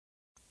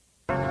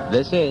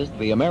This is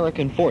the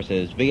American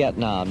Forces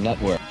Vietnam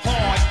Network.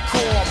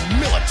 Hardcore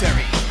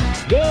military.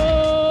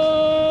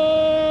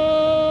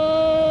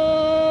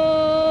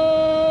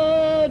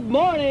 Good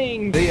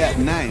morning!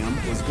 Vietnam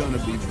was going to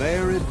be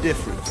very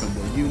different from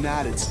the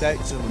United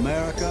States of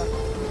America,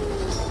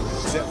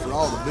 except for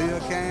all the beer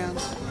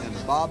cans and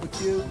the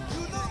barbecue.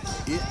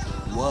 It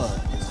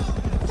was.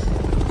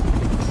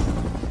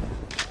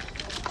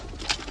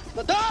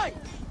 The tank!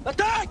 The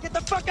tank! Get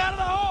the fuck out of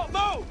the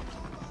hole! Move!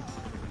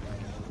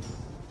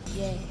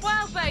 Yeah.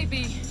 Well,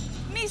 baby,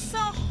 me so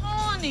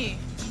horny.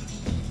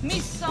 Me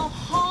so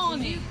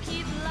horny.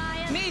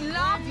 Me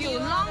love you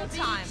long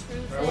time.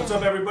 All right, what's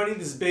up, everybody?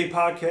 This is BAE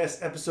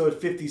Podcast, episode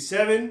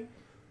 57.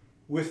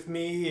 With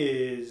me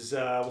is,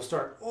 we'll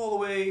start all the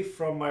way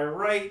from my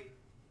right,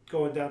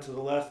 going down to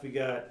the left. We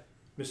got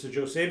Mr.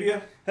 Joe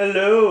Sabia.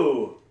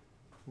 Hello.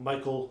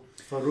 Michael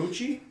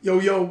Ferrucci.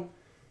 Yo.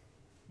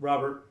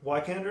 Robert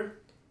Wykander.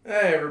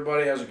 Hey,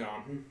 everybody. How's it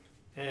going?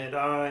 And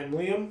I'm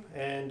Liam.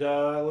 And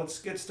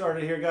let's get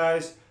started here,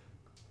 guys.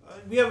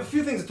 We have a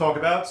few things to talk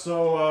about.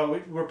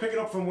 So we're picking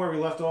up from where we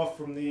left off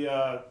from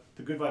the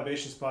Good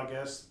Vibrations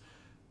podcast,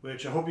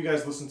 which I hope you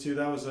guys listened to.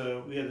 That was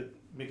we had to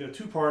make it a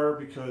two-parter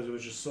because it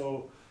was just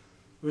so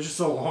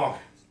long.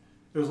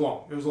 It was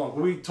long. But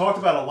we talked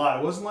about a lot.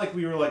 It wasn't like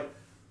we were like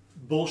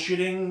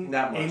bullshitting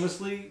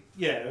aimlessly.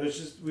 Yeah, it was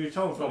just we were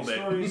telling funny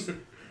stories.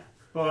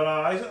 But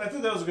I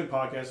thought that was a good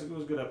podcast. It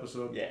was a good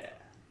episode. Yeah.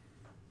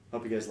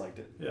 Hope you guys liked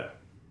it. Yeah.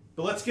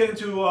 But let's get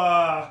into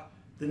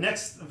the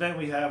next event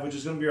we have, which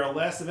is going to be our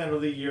last event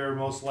of the year,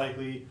 most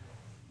likely.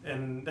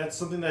 And that's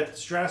something that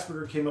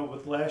Strasburger came up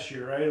with last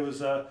year, right? It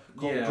was called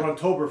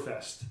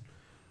Gruntoberfest.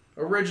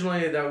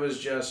 Originally, that was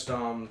just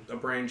a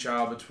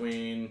brainchild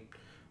between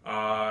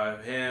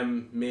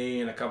him,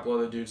 me, and a couple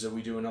other dudes that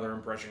we do another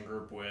impression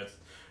group with.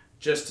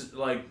 Just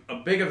like a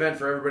big event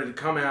for everybody to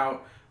come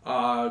out,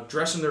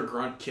 dress in their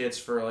grunt kits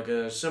for like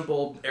a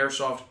simple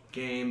airsoft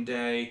game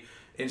day.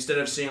 Instead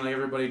of seeing like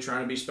everybody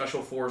trying to be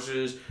special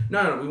forces.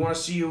 No, we want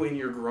to see you in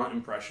your grunt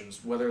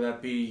impressions. Whether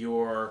that be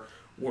your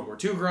World War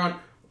II grunt,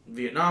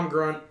 Vietnam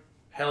grunt,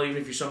 hell, even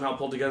if you somehow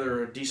pulled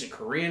together a decent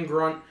Korean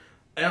grunt,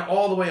 and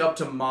all the way up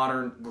to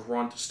modern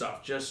grunt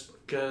stuff. Just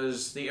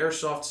because the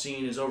airsoft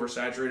scene is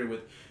oversaturated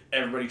with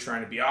everybody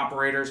trying to be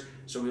operators.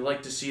 So we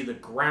like to see the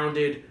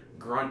grounded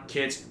grunt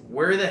kits.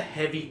 Wear the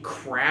heavy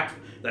crap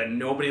that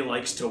nobody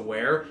likes to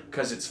wear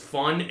because it's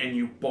fun and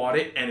you bought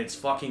it and it's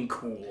fucking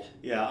cool.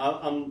 Yeah,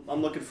 I'm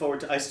looking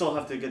forward to. I still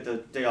have to get the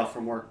day off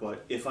from work,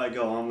 but if I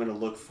go, I'm going to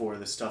look for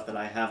the stuff that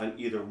I haven't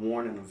either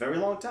worn in a very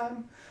long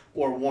time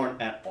or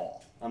worn at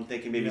all. I'm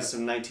thinking maybe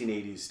some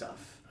 1980s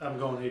stuff. I'm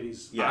going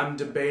 80s. Yeah, I'm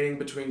debating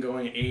between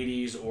going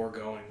 80s or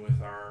going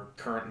with our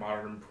current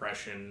modern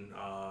impression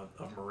of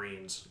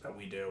Marines that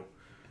we do.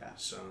 Yeah.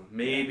 So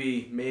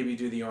maybe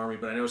do the Army,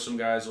 but I know some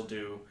guys will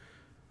do.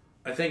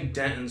 I think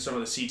Dent and some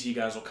of the CT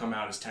guys will come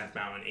out as 10th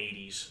Mountain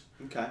 80s.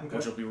 Okay.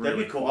 Which will be really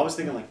That'd be cool. I was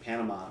thinking like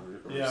Panama or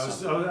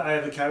something. I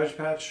have the Cabbage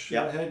Patch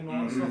head and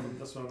all that stuff.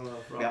 That's what I'm going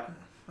to rock.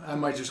 Yeah. I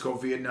might just go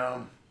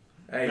Vietnam.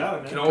 Hey,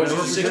 can always do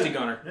a 60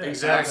 gunner. Yeah,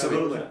 exactly.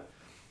 Absolutely.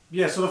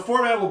 Yeah, so the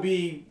format will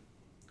be,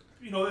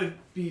 it'd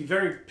be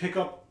very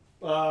pickup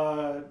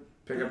game.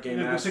 Pickup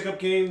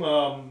game.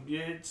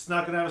 It's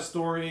not going to have a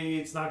story.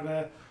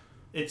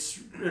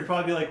 It'll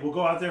probably be like, we'll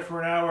go out there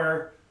for an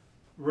hour,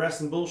 rest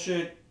and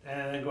bullshit,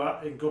 and then go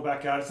out and go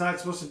back out. It's not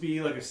supposed to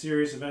be like a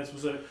serious event. It's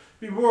supposed to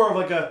be more of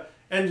like a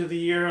end of the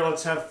year,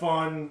 let's have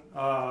fun.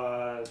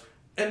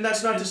 And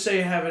that's not to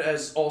say have it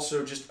as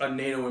also just a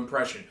NATO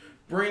impression.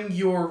 Bring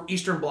your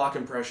Eastern Bloc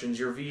impressions,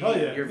 your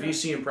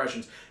VC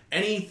impressions,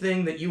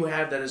 anything that you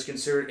have that is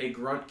considered a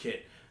grunt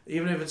kit.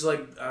 Even if it's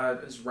like,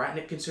 is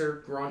Ratnik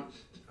considered grunt?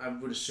 I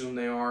would assume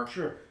they are.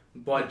 Sure.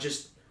 But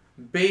just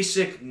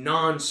basic,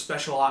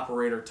 non-special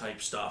operator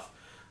type stuff.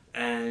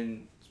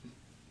 And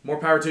more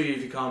power to you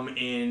if you come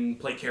in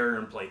plate carrier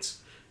and plates.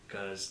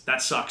 Because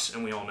that sucks,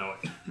 and we all know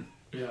it.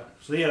 Yeah.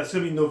 So, it's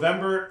going to be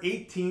November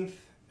 18th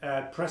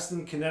at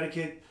Preston,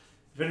 Connecticut.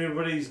 If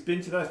anybody's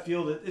been to that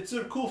field, it's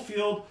a cool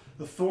field.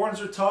 The thorns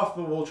are tough,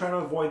 but we'll try to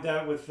avoid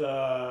that with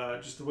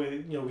just the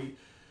way,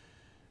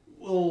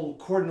 we'll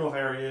cordon off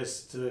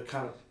areas to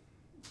kind of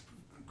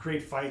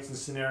create fights and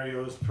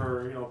scenarios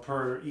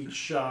per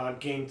each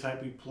game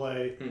type we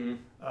play. Mm-hmm.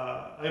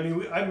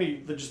 I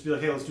may just be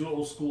like, hey, let's do an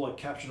old school like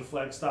capture the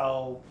flag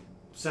style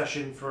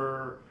session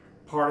for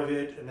part of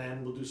it, and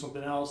then we'll do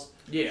something else.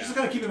 Yeah, just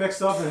kind of keep it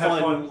mixed up and have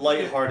fun,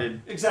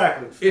 lighthearted.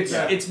 Exactly.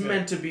 It's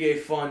meant to be a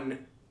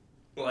fun,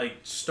 like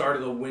start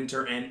of the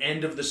winter and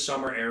end of the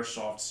summer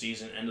airsoft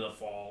season, end of the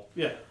fall.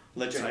 Yeah.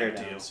 Let your hair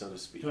down, so to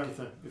speak.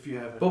 If you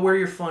have it. But wear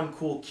your fun,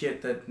 cool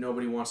kit that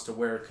nobody wants to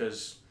wear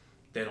because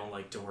they don't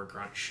like to wear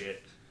grunt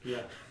shit.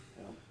 Yeah.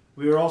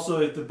 We are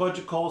also, if the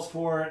budget calls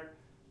for it,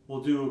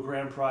 we'll do a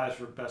grand prize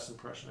for best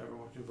impression.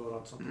 Everyone can vote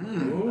on something.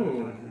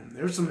 Ooh,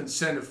 there's some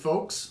incentive,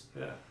 folks.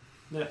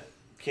 Yeah.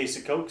 Case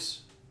of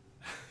Cokes.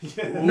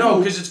 No,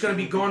 because it's going to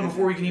be gone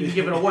before we can even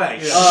give it away.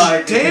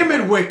 Damn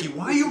it, Wiki!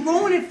 Why are you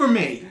ruining it for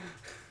me?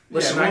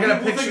 Listen, I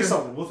got a picture.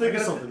 We'll think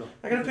of something.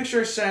 I got a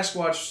picture of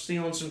Sasquatch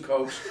stealing some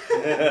coke.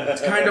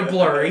 It's kind of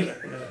blurry.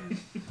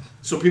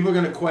 So people are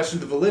going to question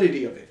the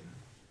validity of it.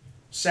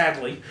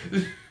 Sadly.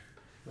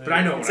 But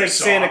I know It's what I like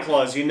saw. Santa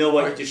Claus. You know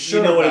what Are you you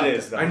sure know what about it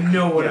is, though. I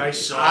know what I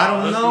saw. I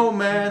don't know,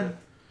 man.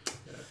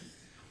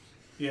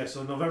 Yeah,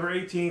 so November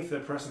 18th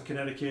at Preston,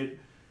 Connecticut.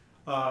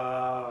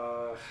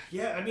 I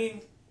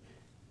mean,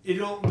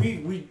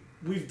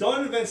 we've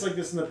done events like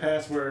this in the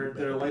past where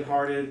they're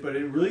lighthearted, but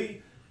it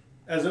really,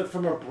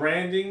 from a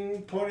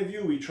branding point of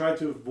view, we tried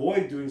to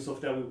avoid doing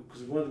stuff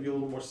because we wanted to be a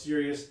little more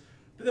serious.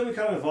 But then we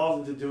kind of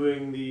evolved into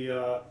doing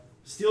the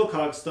steel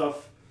cog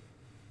stuff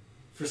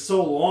for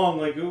so long.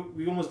 Like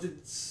we almost did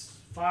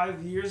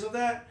 5 years of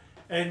that,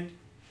 and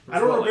I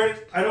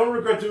don't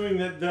regret doing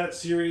that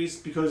series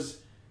because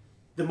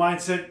the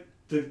mindset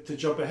to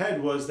jump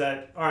ahead was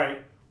that, all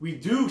right, we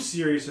do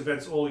serious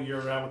events all year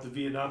round with the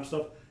Vietnam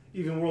stuff,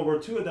 even World War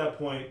II at that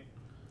point.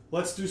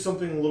 Let's do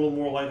something a little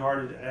more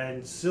lighthearted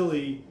and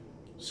silly.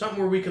 Something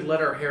where we could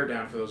let our hair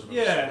down for those of us.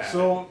 Yeah,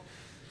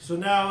 so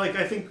now, like,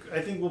 I think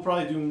we'll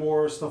probably do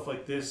more stuff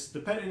like this.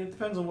 It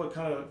depends on what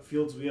kind of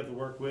fields we have to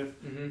work with.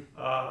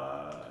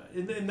 Mm-hmm.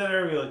 In that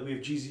area, like, we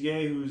have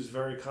GZA, who's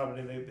very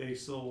confident. They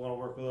still want to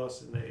work with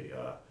us, and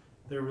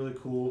they're really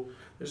cool.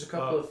 There's a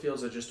couple of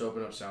fields that just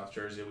opened up South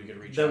Jersey we could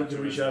reach that out we to.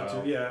 can reach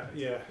out to.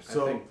 Yeah.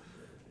 So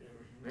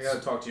I got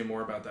to talk to you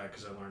more about that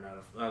because I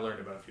learned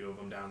about a few of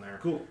them down there.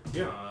 cool.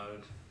 Yeah.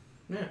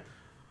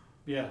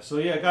 Yeah.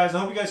 So guys, I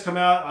hope you guys come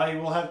out. I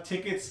will have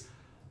tickets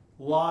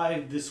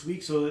live this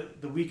week. So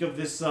the week of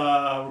this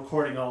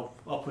recording,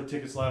 I'll put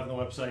tickets live on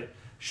the website.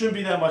 Shouldn't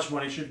be that much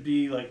money. Should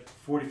be like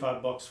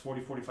 $45,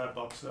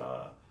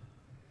 $45.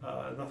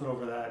 Nothing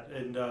over that.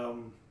 And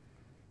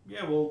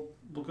we'll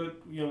go.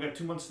 Got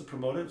 2 months to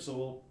promote it.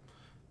 So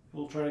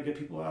we'll try to get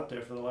people out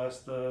there for the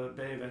last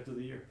BAE event of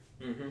the year.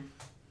 Mm-hmm.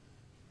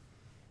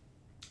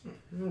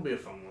 It'll be a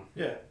fun one.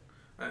 Yeah.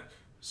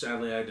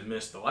 Sadly, I had to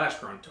miss the last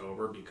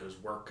Gruntober because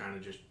work kind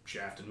of just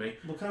shafted me.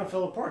 Well, kind of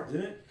fell apart,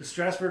 didn't it? The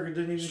Strasburger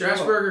didn't even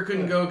Strasburger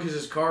couldn't go because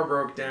his car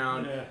broke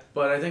down. Yeah.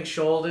 But I think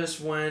Sholdis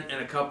went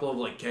and a couple of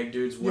like keg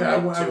dudes went. Yeah,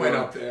 I went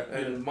up there.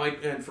 And Mike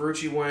and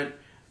Ferrucci went,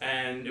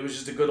 and it was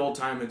just a good old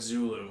time at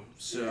Zulu.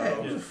 So Yeah,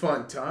 it was a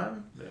fun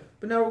time. Yeah.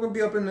 But now we're going to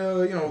be up in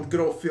the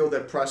good old field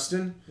at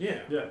Preston.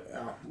 yeah.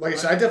 Like I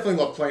said, I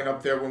definitely love playing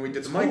up there when we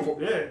did the mic.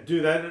 Yeah,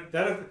 dude, I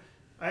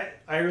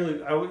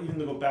would even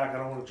to go back. I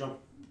don't want to jump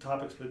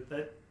topics,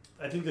 but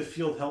I think the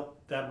field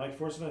helped that Mike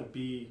Force event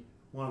be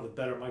one of the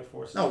better Mike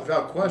Forces. No,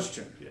 without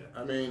question. Yeah.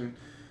 I mean,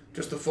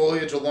 just the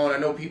foliage alone. I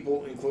know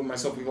people, including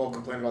myself, we've all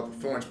complained about the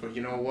thorns, but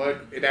you know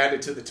what? It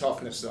added to the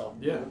toughness, though.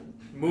 Yeah.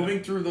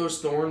 Moving through those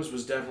thorns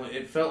was definitely.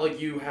 It felt like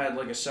you had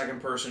like a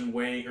second person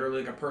weighing, or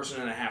like a person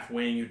and a half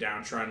weighing you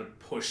down, trying to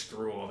push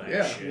through all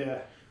that shit. Yeah.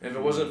 If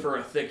it wasn't for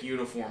a thick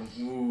uniform,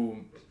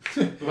 ooh,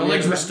 my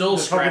legs were still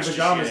the fucking scratched. to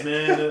pajamas, shit.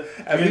 man.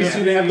 At least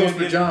you didn't have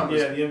those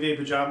pajamas. Yeah, the NBA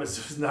pajamas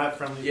was not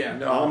friendly. Yeah.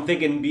 No, I'm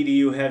thinking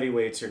BDU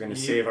heavyweights are going to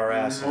save our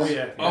asses. Oh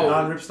yeah. Oh.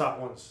 Non-ripstop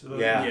ones.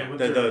 Yeah.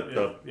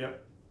 The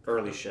Yep.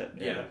 early shit.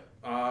 Yeah.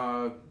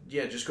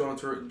 Just going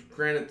through it.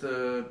 Granted,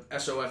 the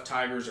SOF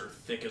Tigers are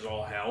thick as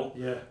all hell.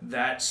 Yeah.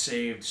 That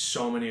saved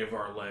so many of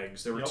our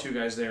legs. There were Yep. two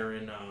guys there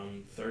in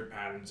third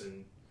patterns,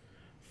 and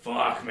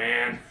fuck,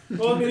 man.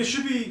 Well, I mean, it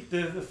should be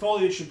the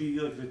foliage should be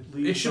like the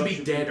leaves. It should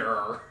be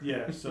deader.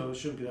 Yeah, so it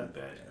shouldn't be that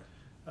bad.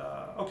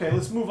 Okay,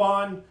 let's move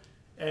on.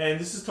 And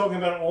this is talking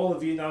about all the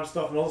Vietnam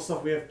stuff and all the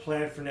stuff we have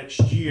planned for next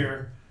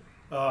year.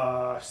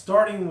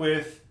 Starting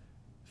with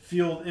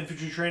field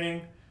infantry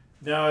training.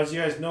 Now, as you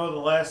guys know, the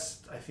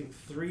last, I think,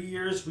 3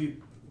 years,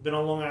 we've been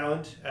on Long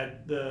Island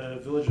at the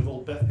village of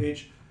Old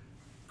Bethpage.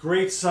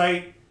 Great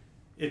site.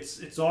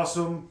 It's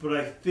awesome, but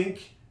I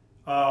think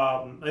we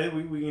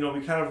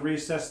kind of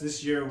reassessed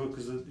this year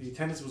because the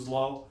attendance was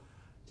low.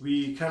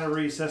 We kind of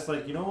reassessed,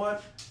 like, you know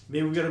what?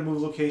 Maybe we got to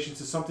move locations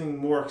to something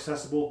more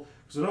accessible,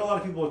 because I know a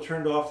lot of people are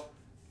turned off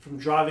from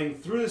driving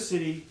through the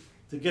city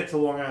to get to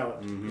Long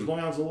Island. Because Long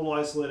Island's a little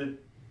isolated.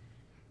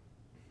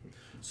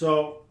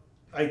 So,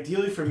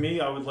 ideally for me,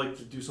 I would like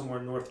to do somewhere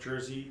in North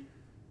Jersey,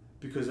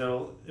 because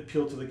that'll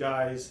appeal to the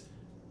guys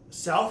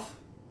south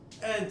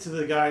and to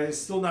the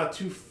guys still not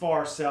too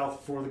far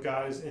south for the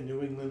guys in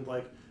New England,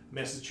 like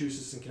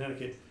Massachusetts and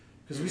Connecticut.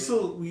 Because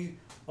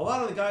a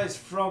lot of the guys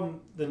from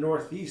the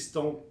Northeast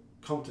don't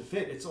come to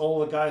fit. It's all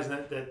the guys in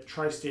that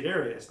tri-state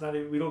area. It's not,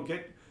 we don't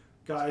get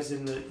guys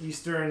in the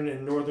eastern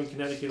and northern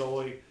Connecticut all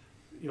the way,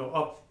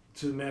 up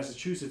to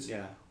Massachusetts.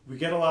 Yeah. We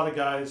get a lot of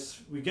guys.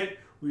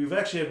 We've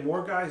actually had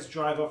more guys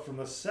drive up from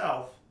the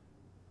south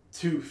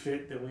to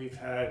fit than we've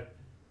had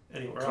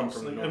anywhere else.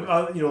 From the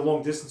north.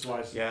 Long distance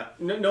wise. Yeah.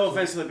 No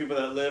offense to the people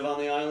that live on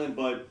the island,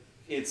 but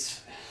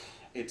it's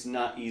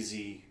not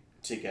easy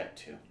to get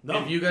to. No.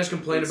 If you guys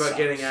complain It about sucks.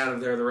 getting out of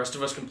there, the rest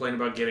of us complain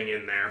about getting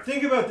in there.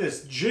 Think about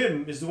this.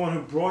 Jim is the one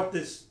who brought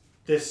this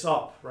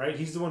up, right?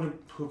 He's the one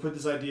who put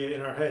this idea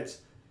in our heads.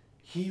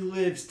 He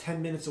lives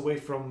 10 minutes away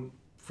from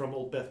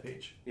Old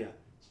Bethpage. Yeah.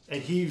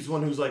 And he's the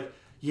one who's like,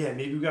 yeah,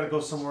 maybe we got to go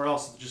somewhere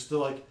else just to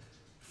like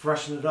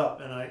freshen it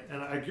up. And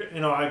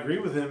I agree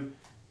with him.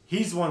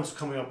 he's the one who's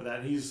coming up with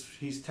that.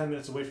 He's 10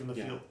 minutes away from the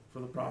field,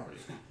 from the property.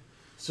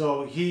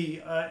 So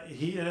he's right.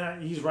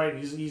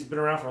 He's been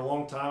around for a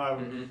long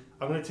time.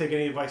 I'm going to take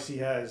any advice he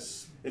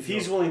has. If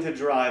he's willing to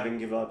drive and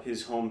give up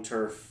his home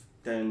turf,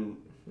 then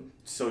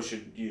so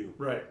should you.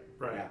 Right.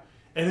 Yeah.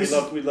 And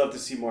we'd love to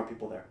see more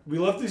people there. We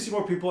love to see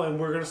more people, and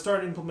we're going to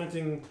start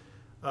implementing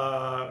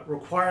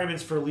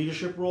requirements for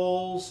leadership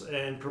roles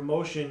and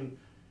promotion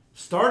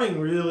starting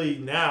really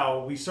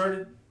now. We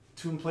started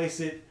to place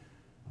it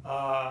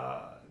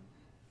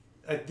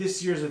at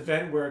this year's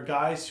event where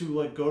guys who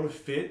like go to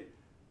fit,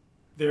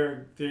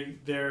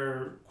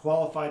 they're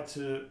qualified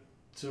to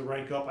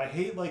rank up. I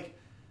hate like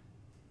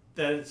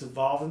that it's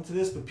evolved into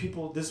this, but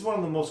this is one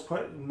of the most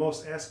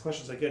asked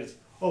questions I get is,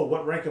 oh,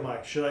 what rank am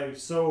I? Should I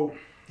sew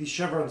these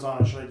chevrons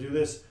on? Should I do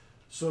this?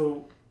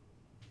 So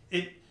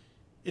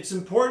it's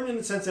important in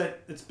the sense that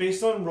it's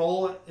based on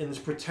role in this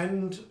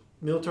pretend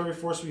military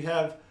force we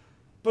have,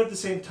 but at the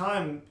same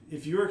time,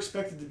 if you're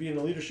expected to be in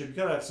the leadership, you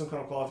gotta have some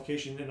kind of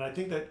qualification, and I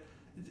think that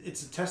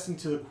it's attesting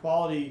to the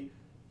quality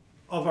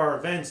of our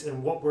events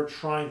and what we're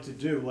trying to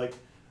do. Like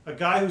a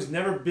guy who's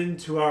never been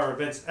to our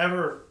events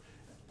ever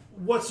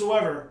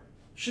whatsoever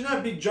should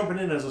not be jumping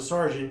in as a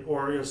sergeant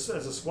or as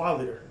a squad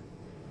leader.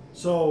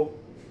 So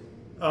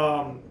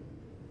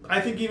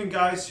I think even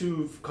guys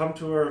who've come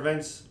to our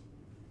events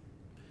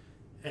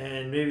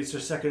and maybe it's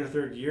their second or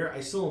third year,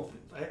 I still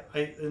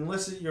don't,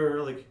 unless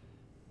you're like,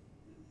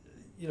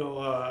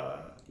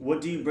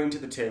 what do you bring to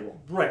the table?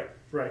 Right.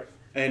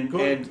 And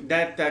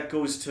that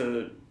goes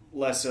to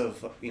less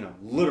of,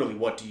 literally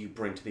what do you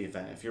bring to the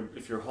event.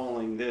 If you're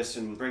hauling this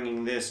and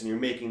bringing this and you're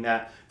making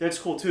that, that's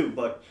cool too,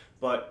 but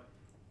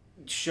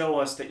show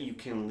us that you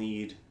can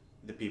lead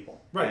the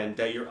people. Right. And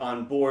that you're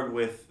on board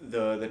with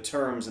the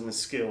terms and the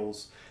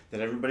skills that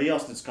everybody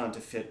else that's gone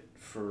to fit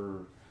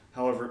for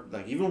however,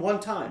 like even one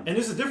time. And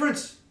there's a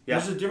difference. Yeah.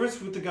 There's a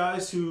difference with the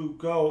guys who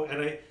go,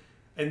 and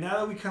now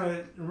that we kind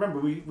of remember,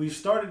 we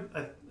started,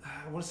 I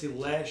want to say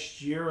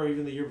last year or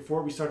even the year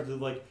before, we started to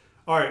like,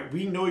 all right,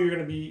 we know you're going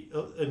to be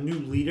a new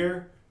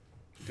leader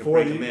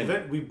for the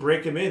event. We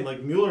break him in.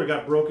 Like Mueller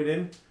got broken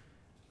in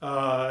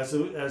as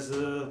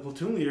a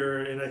platoon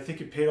leader, and I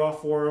think it paid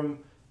off for him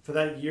for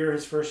that year,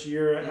 his first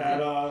year at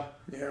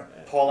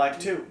Paulac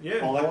too. Yeah,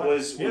 Paulac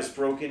was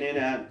broken in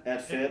at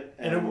FIT.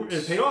 And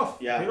it paid off.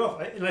 Yeah. Paid off.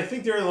 And I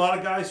think there are a lot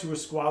of guys who were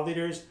squad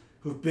leaders,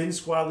 who've been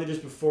squad leaders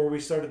before we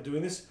started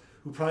doing this,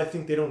 who probably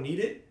think they don't need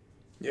it.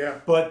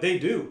 Yeah. But they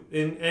do.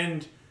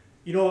 And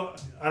I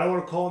don't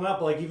want to call him out,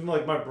 but like even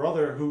like my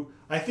brother, who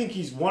I think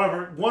he's one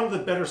of the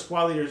better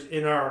squad leaders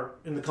in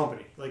the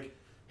company. Like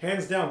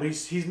hands down. But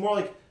he's more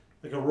like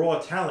a raw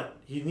talent.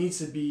 He needs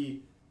to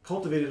be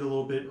cultivated a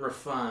little bit.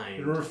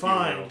 Refined.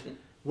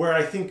 Where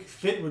I think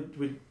fit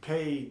would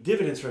pay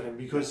dividends for him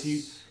because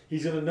he's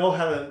gonna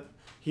know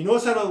he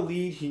knows how to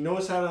lead, he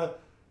knows how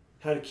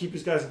to keep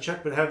his guys in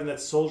check, but having that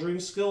soldiering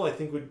skill I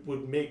think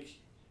would make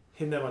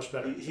him that much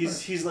better.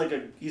 He's like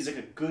a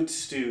good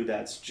stew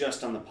that's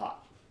just on the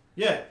pot.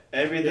 Yeah.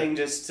 Everything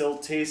just still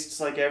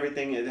tastes like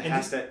everything. It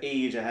has to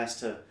age, it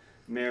has to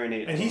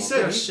marinate. And he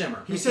said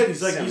simmer. He said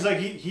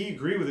he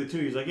agreed with it too.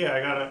 He's like, yeah,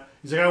 I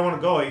want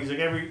to go. He's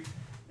like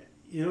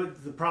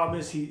the problem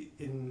is the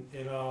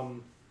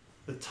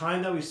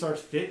time that we start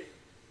fit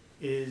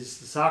is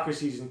the soccer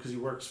season because he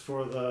works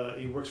for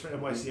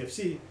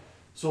NYCFC.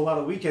 So a lot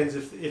of weekends,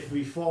 if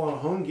we fall on a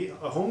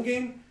home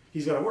game,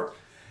 he's got to work.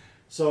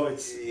 So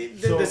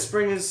the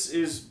spring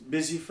is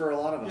busy for a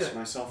lot of us,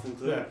 myself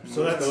included. Yeah.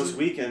 So that's those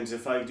weekends.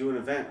 If I do an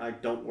event, I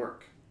don't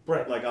work.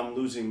 Right. Like I'm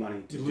losing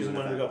money to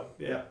go.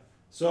 Yeah.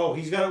 So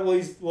he's got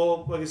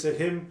like I said,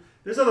 him.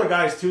 There's other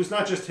guys too. It's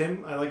not just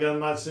him. I'm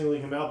not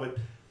singling him out, but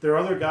there are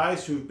other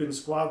guys who've been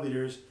squad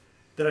leaders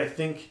that I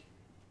think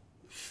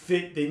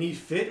fit. They need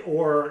fit,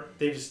 or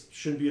they just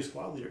shouldn't be a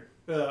squad leader.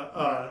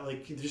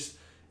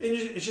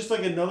 It's just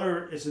like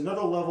another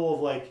level of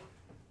like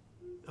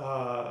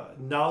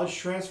knowledge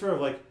transfer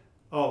of like,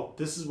 oh,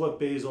 this is what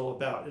BAE is all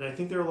about. And I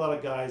think there are a lot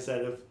of guys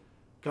that have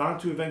gone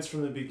to events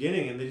from the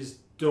beginning and they just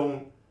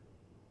don't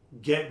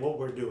get what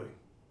we're doing.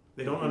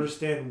 They don't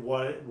understand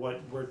what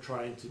we're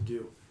trying to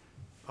do.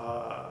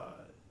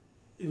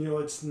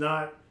 It's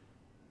not.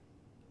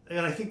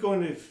 And I think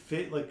going to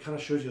fit like kind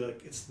of shows you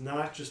like it's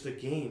not just a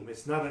game.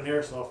 It's not an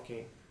airsoft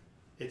game.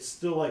 It's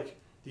still like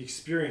the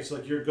experience.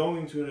 Like you're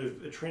going to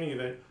a training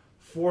event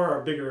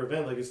for a bigger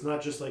event. Like it's not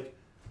just like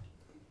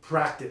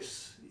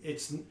practice.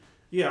 It's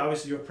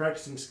obviously you're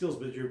practicing skills,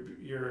 but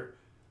you're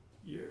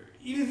even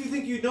if you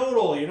think you know it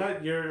all,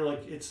 you're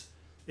like it's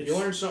you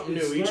learn something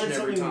new each and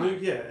every time.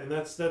 And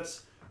that's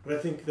what I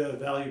think the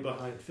value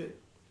behind fit.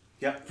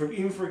 Yeah.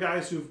 Even for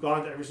guys who've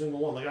gone to every single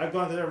one. Like I've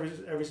gone to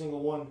every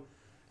single one.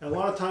 And a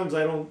lot of times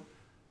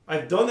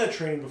I've done that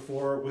training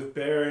before with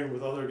Bear and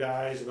with other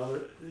guys and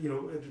other,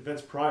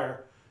 events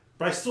prior,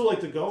 but I still like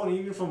to go. And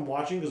even from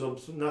watching,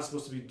 because I'm not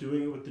supposed to be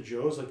doing it with the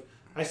Joes, like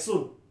I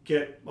still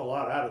get a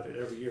lot out of it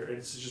every year, and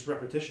it's just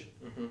repetition.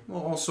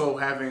 Well, also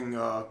having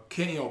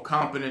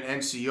competent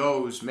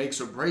NCOs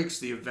makes or breaks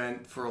the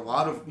event for a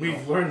lot of.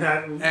 We've learned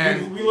that,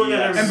 and we learned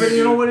that every year. But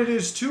you know what it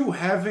is too,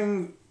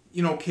 having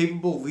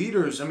capable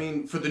leaders. I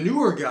mean, for the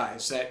newer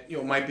guys that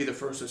might be the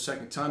first or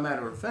second time at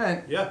an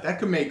event, that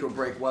could make or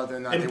break whether or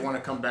not they want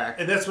to come back.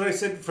 And that's what I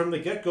said from the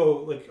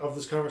get-go, like, of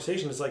this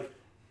conversation. Is like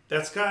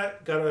that's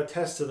got to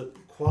attest to the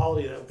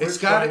quality that we're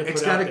trying to put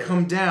It's got to out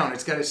come down.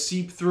 It's got to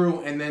seep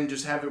through, and then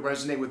just have it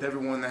resonate with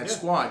everyone in that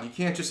squad. You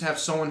can't just have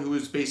someone who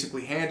is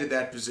basically handed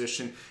that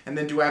position and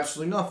then do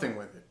absolutely nothing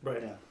with it.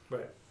 Right. Yeah.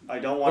 Right. I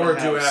don't want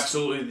to do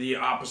absolutely the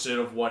opposite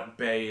of what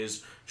BAE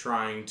is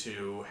trying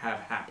to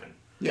have happen.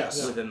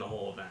 Yes. Within the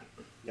whole event.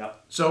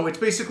 Yep. So it's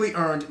basically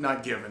earned,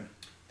 not given.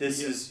 That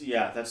should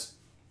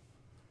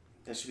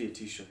be a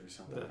T-shirt or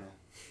something.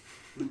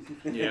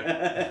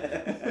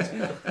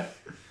 Yeah.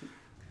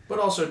 But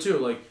also too,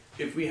 like,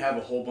 if we have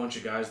a whole bunch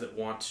of guys that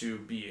want to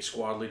be a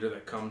squad leader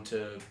that come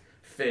to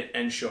fit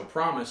and show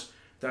promise,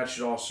 that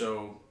should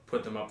also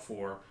put them up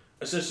for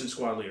assistant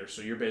squad leader.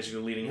 So you're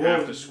basically leading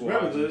half the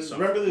squad.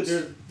 Remember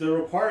that the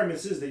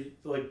requirements is that,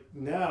 like,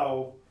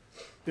 now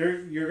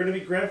you're going to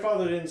be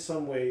grandfathered in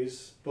some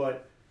ways,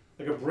 but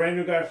like a brand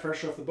new guy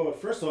fresh off the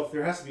boat. First off,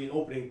 there has to be an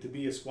opening to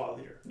be a squad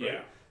leader.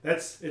 Right? Yeah.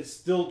 It's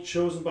still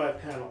chosen by a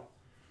panel,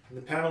 and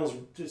the panel is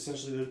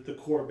essentially the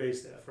core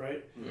base staff,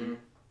 right? Mm-hmm.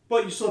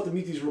 But you still have to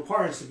meet these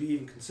requirements to be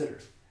even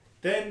considered.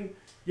 Then,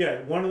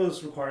 one of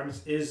those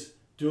requirements is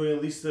doing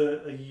at least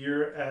a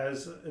year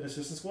as an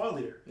assistant squad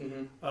leader.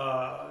 Mm-hmm.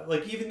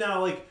 Like, even now,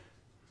 like,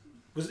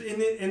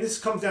 and this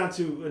comes down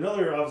to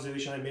another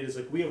observation I made is,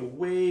 like, we have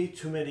way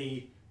too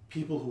many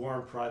people who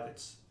aren't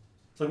privates.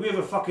 It's like we have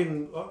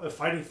a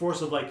fighting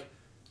force of, like,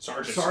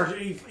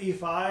 sergeant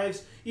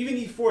E5s, even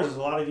E4s. There's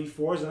a lot of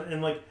E4s,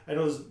 and like, I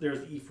know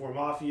there's the E4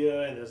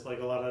 Mafia, and there's, like,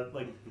 a lot of,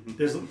 like,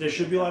 there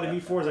should be a lot of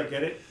E4s. I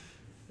get it.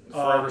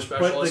 Forever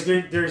specialist. But,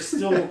 like, there's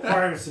still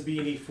requirements to be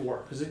an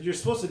E4 because you're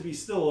supposed to be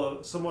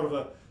still somewhat of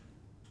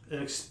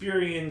an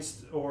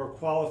experienced or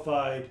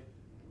qualified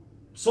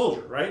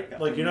soldier, right? Yeah.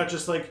 Like, you're not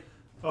just like,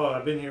 oh,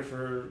 I've been here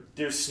for.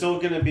 There's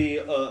still going to be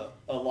a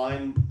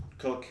line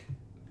cook,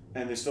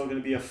 and there's still going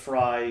to be a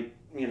fry,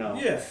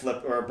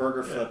 flip or a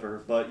burger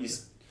flipper, but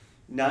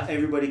not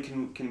everybody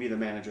can be the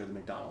manager of the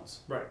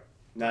McDonald's. Right.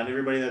 Not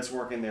everybody that's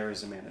working there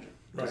is a manager.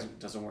 Right.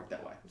 Doesn't work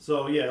that way.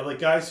 So like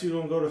guys who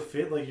don't go to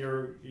fit, like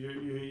you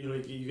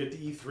get the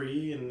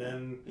E3, and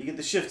then you get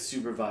the shift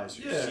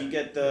supervisors. Yeah. You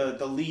get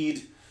the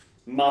lead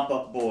mop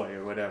up boy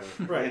or whatever.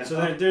 Right.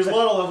 So there's a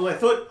lot of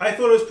levels. I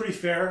thought it was pretty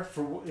fair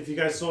for if you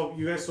guys saw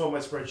my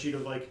spreadsheet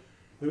of, like,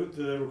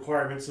 the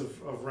requirements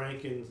of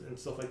rank and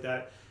stuff like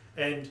that,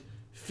 and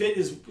fit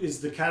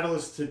is the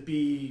catalyst to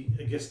be,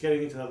 I guess,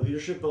 getting into that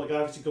leadership, but, like,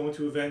 obviously going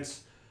to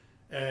events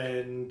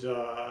and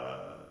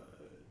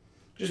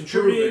just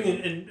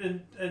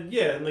contributing and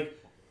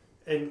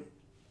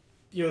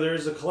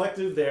there's a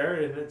collective there,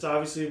 and it's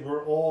obviously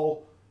we're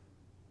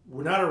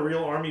not a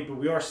real army, but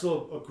we are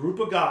still a group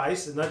of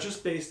guys, and not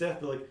just base staff,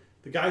 but, like,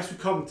 the guys who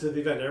come to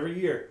the event every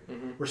year.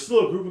 Mm-hmm. We're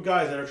still a group of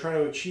guys that are trying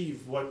to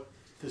achieve what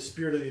the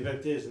spirit of the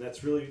event is, and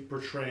that's really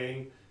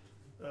portraying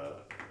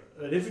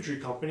an infantry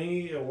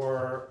company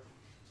or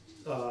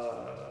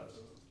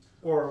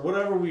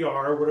whatever we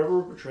are, whatever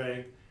we're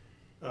portraying.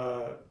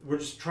 We're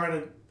just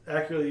trying to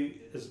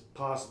accurately as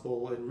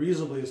possible and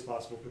reasonably as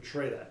possible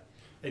portray that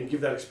and give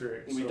that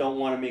experience. We don't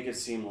want to make it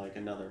seem like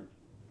another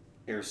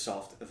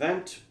airsoft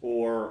event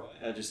or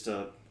just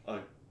a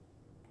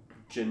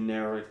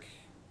generic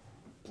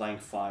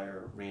blank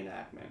fire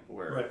reenactment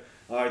where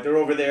all right, they're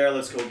over there,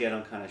 let's go get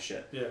them kind of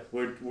shit. Yeah.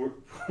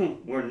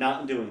 We're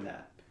not doing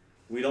that.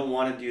 We don't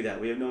want to do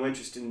that. We have no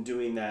interest in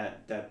doing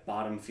that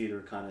bottom feeder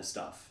kind of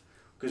stuff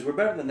because we're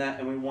better than that,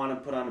 and we want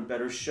to put on a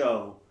better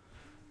show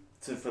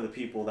for the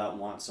people that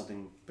want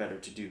something better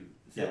to do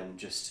than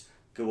just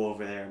go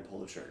over there and pull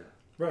the trigger.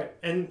 Right.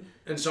 And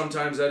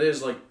sometimes that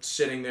is like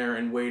sitting there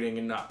and waiting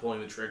and not pulling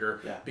the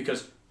trigger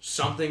because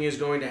something is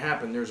going to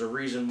happen. There's a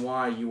reason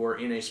why you are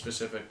in a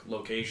specific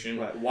location.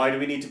 Right. Why do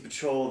we need to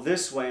patrol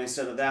this way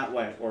instead of that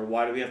way? Or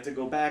why do we have to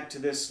go back to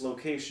this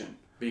location?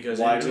 Because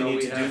why do we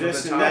need to do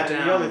this and that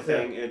and the other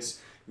thing?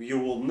 You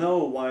will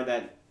know why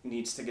that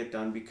needs to get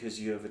done because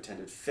you have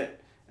attended FIT.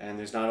 And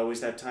there's not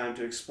always that time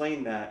to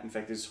explain that. In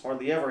fact, there's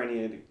hardly ever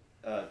any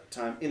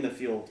time in the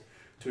field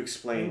to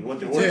explain what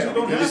the words are.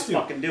 You just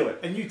fucking do it.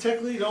 And you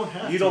technically don't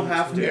have to. You don't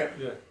have to.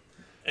 Yeah.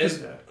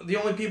 And the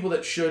only people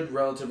that should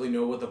relatively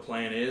know what the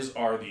plan is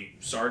are the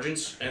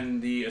sergeants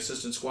and the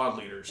assistant squad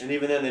leaders. And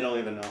even then, they don't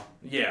even know.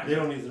 Yeah. They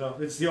don't need to know.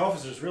 It's the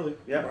officers, really.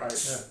 Yeah. Right.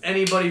 Yeah.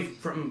 Anybody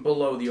from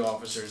below the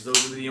officers,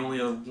 those are the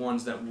only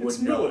ones that would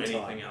know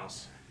anything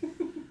else.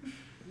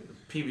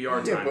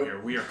 PBR time here.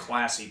 We are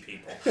classy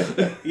people.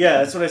 Yeah,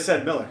 that's what I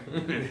said, Miller.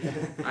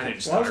 I didn't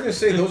start. Well, I was going to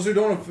say, those who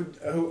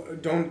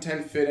don't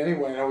attend FIT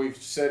anyway, I know we've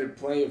said it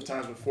plenty of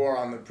times before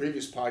on the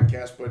previous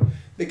podcast, but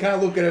they kind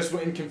of look at us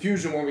in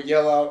confusion when we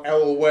yell out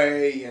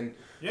LOA and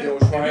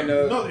trying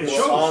to... No, it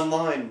shows.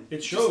 Online.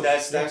 It shows.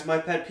 That's my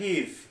pet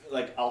peeve.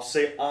 Like, I'll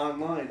say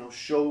online. I'll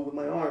show with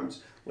my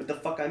arms. what the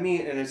fuck I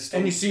mean, and it's still,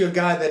 And you see a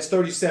guy that's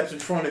 30 steps in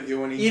front of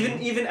you, and he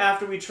even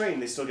after we train,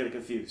 they still get it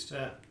confused.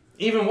 Yeah.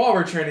 Even while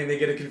we're training, they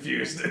get it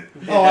confused.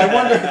 Oh, I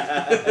wonder.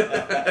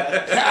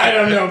 I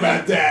don't know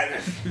about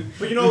that.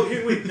 But you know,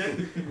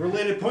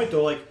 related point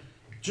though, like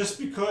just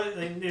because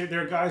and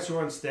there are guys who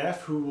are on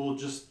staff who will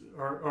just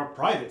are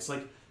privates,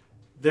 like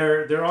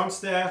they're on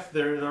staff,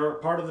 they're a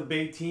part of the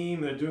BAE team,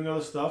 they're doing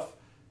other stuff.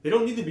 They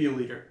don't need to be a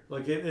leader,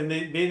 like and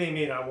they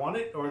may not want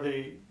it, or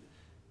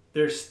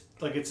there's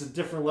like it's a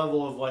different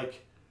level of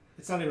like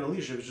it's not even a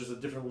leadership, it's just a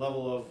different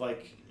level of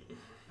like.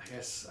 I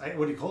guess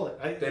what do you call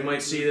it? They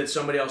might see that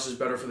somebody else is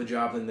better for the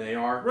job than they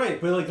are. Right,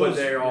 but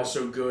they're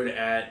also good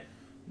at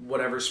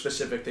whatever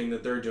specific thing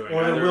that they're doing.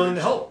 Or they're willing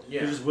to help.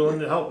 Yeah. They're just willing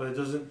to help. It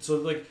doesn't. So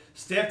like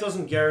staff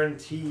doesn't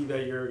guarantee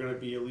that you're going to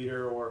be a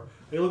leader. Or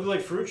they look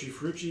like Ferrucci.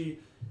 Ferrucci,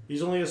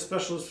 he's only a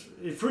specialist.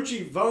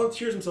 Ferrucci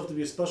volunteers himself to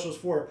be a specialist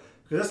for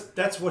because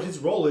that's what his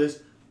role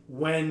is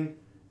when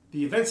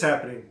the event's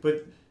happening.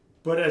 But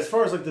as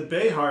far as like the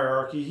BAE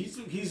hierarchy,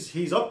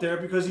 he's up there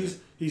because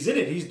he's in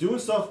it. He's doing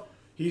stuff.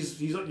 He's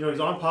he's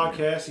on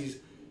podcasts.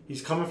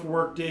 He's coming for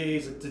work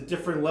days. It's a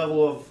different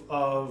level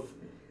of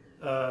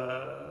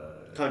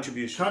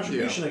Contribution.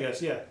 I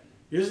guess. Yeah.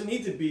 He doesn't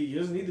need to be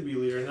a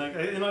leader.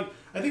 And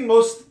I think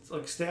most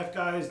like staff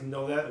guys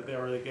know that they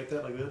already get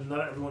that. Like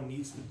not everyone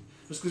needs to.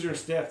 Just because you're in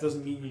staff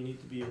doesn't mean you need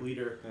to be a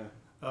leader.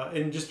 Yeah.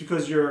 And just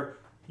because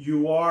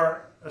you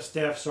are a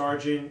staff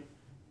sergeant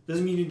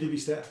doesn't mean you need to be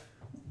staff.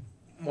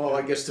 Well,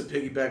 I guess to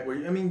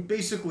piggyback,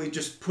 basically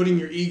just putting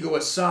your ego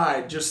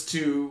aside just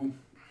to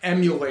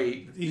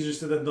emulate. Easier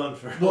said than done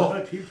for a Well,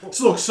 lot of people.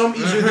 So look, some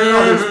easier than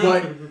others,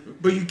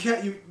 but you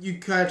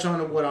catch on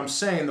to what I'm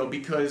saying though,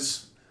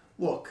 because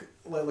look,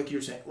 like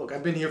you're saying, look,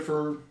 I've been here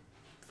for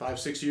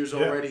 5-6 years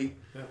already.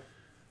 Yeah.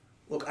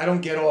 Look, I don't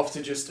get off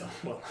to just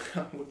look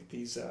at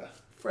these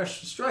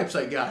fresh stripes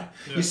I got.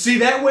 Yeah. You see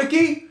that,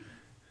 Wiki?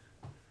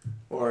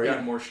 Or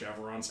Got more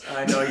chevrons.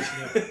 I know,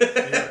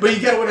 but you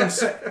get what I'm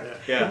saying.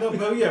 Yeah.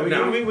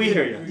 We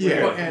hear you.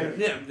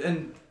 Yeah,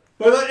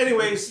 But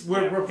anyways,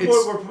 we're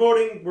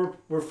promoting.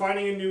 We're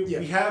finding a new. Yeah.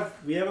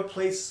 We have a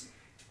place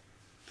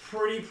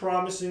pretty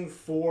promising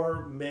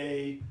for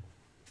May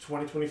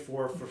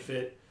 2024 for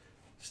Fit.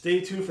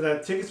 Stay tuned for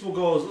that. Tickets will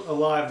go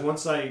alive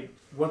once I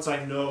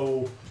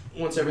know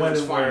Once when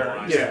everything's and where.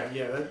 finalized.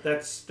 Yeah.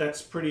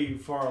 That's pretty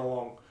far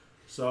along.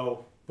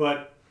 So,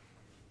 but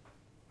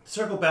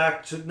circle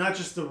back to not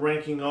just the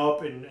ranking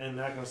up and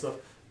that kind of stuff.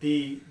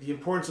 The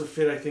importance of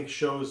Fit, I think,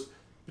 shows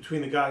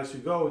between the guys who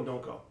go and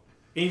don't go.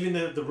 Even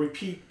the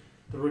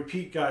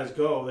repeat guys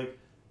go, like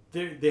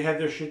they have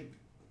their shit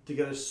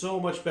together so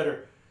much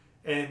better,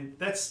 and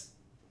that's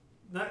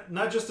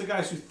not just the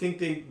guys who think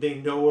they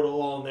know it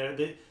all.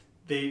 And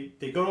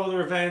they go to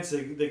other events,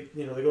 they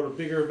go to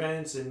bigger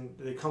events and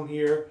they come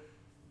here.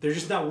 They're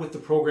just not with the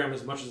program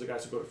as much as the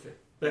guys who go to Fit.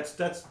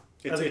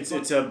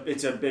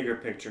 It's a bigger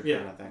picture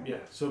kind of thing. Yeah.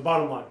 So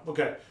bottom line,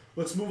 okay,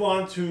 let's move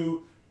on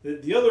to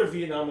the other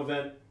Vietnam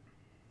event,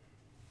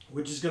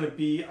 which is going to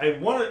be, I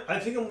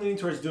think I'm leaning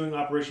towards doing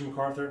Operation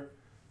MacArthur.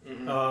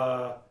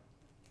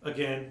 Mm-hmm.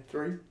 Again.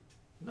 3?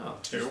 No.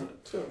 Two.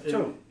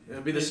 It'll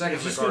be the It's second.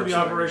 just going to be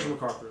Operation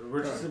MacArthur.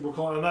 We're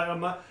calling.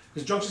 I'm not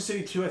because Junction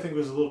City 2 I think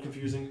was a little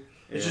confusing.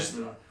 It's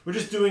we're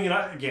just doing it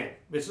again.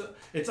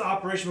 It's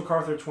Operation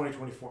MacArthur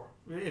 2024,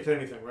 if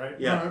anything, right?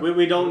 Yeah,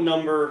 we don't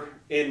number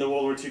in the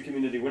World War II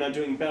community. We're not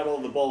doing Battle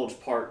of the Bulge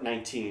Part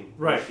 19.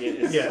 Right.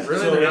 Yeah. Really?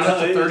 So They're not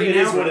up to 30 it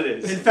now? is what it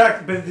is. In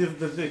fact, but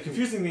the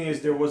confusing thing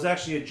is there was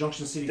actually a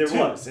Junction City 2.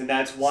 There was, and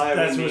that's why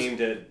we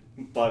named it.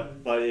 But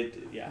it.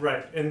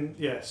 Right, and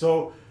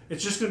so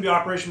it's just going to be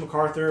Operation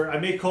MacArthur. I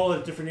may call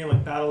it a different name,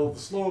 like Battle of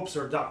the Slopes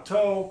or Doc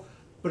Toe,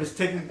 but it's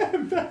taking.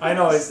 I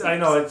know.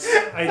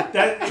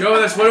 Joe,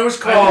 that's what it was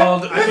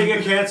called. I may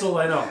get canceled.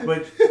 I know,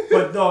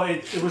 but no,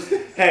 it was.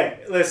 Hey,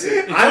 listen.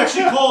 It's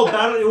actually called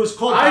Battle. It was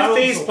called. Battle I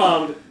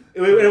facepalmed.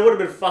 It would have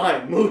been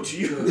fine. Mooch,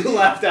 you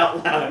laughed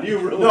out loud. You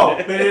ruined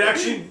it. But it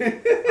actually.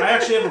 I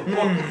actually have a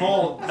book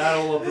called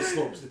Battle of the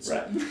Slopes.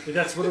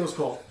 That's what it was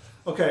called.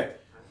 Okay.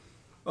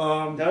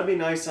 That would be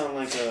nice on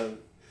like a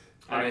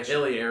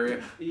hilly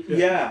area.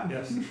 Yeah.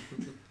 Yes.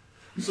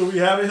 So we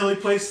have a hilly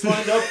place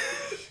lined up.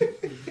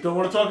 Don't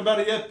want to talk about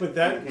it yet, but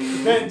that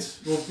event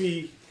will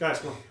be. Guys,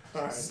 come on.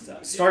 All right.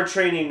 Start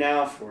training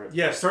now for it.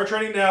 Yeah, start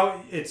training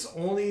now. It's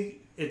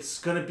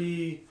gonna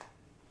be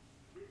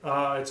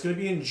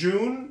in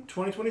June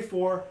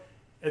 2024,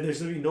 and there's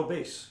gonna be no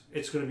base.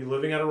 It's gonna be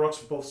living out of rucks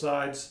for both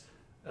sides.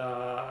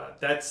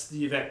 That's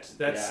the event.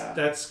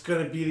 That's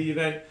gonna be the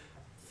event.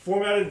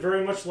 Formatted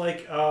very much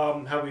like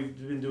how we've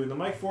been doing the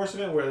Mike Force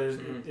event, where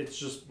it's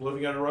just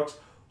living out of rucks.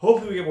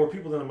 Hopefully, we get more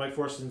people than the Mike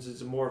Force since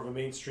it's more of a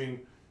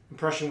mainstream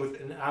impression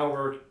within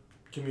our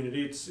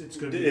community. It's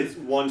going to be. It's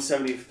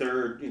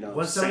 173rd,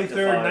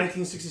 173rd,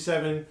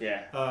 1967.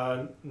 Yeah.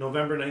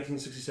 November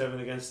 1967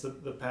 against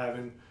the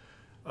Pavin.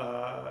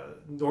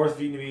 North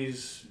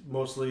Vietnamese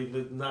mostly,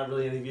 not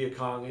really any Viet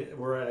Cong.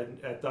 We're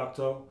at Doc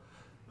To.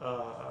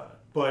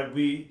 But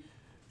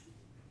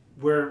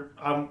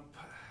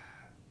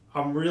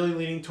I'm really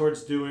leaning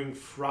towards doing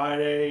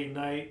Friday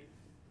night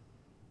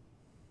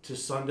to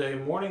Sunday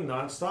morning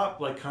nonstop,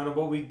 like kind of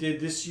what we did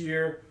this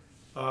year.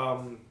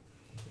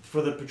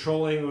 For the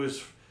patrolling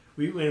was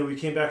we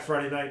came back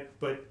Friday night,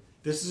 but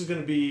this is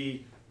going to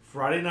be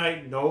Friday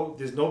night. No,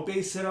 there's no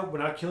base setup. We're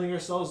not killing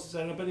ourselves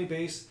setting up any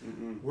base.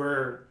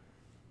 We're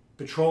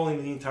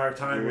patrolling the entire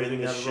time. You're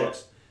in the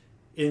shit.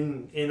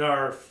 In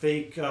our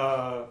fake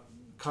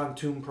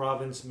Khantoum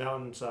province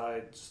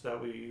mountainsides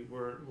that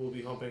we'll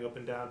be humping up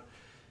and down.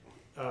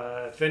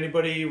 If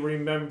anybody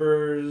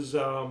remembers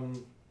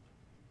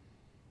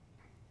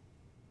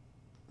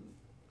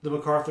the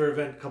MacArthur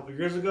event a couple of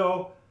years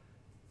ago,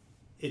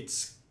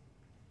 it's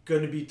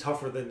going to be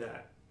tougher than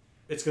that.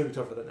 It's going to be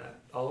tougher than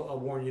that. I'll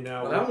warn you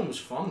now. Well, that one was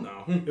fun,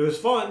 though. It was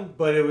fun,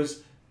 but it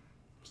was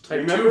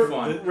type 2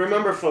 fun.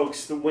 Remember,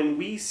 folks, when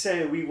we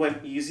say we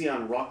went easy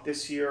on ruck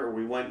this year, or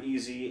we went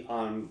easy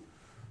on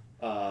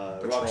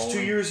rucks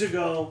 2 years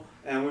ago,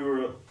 and we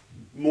were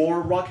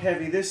more ruck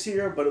heavy this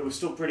year, but it was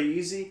still pretty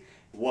easy,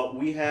 what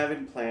we have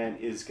in plan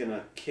is going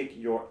to kick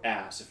your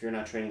ass if you're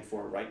not training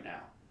for it right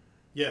now.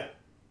 Yeah.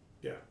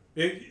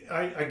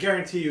 I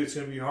guarantee you it's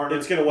going to be harder.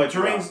 It's going to wipe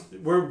you out.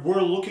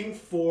 We're looking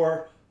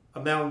for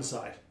a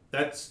mountainside.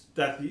 That's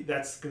going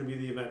to be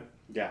the event.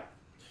 Yeah.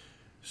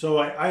 So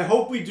I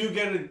hope we do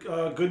get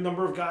a good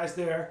number of guys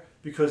there,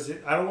 because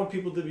I don't want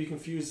people to be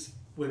confused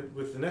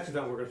with the next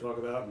event we're going to talk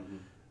about.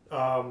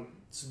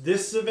 So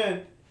this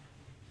event,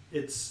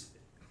 it's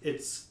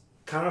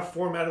kind of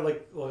formatted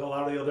like a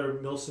lot of the other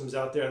milsims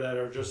out there that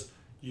are just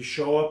you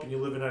show up and you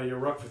live out of your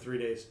ruck for 3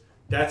 days.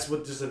 That's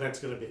what this event's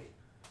going to be.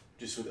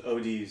 Just with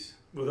ODs.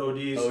 With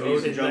ODs.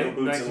 ODs and jungle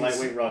boots and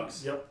lightweight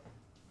rucks.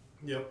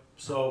 Yep.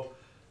 So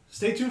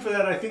stay tuned for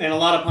that. I think. And a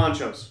lot of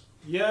ponchos.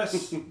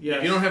 Yes. If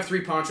you don't have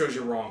 3 ponchos,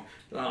 you're wrong.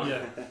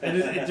 Yeah. And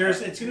it's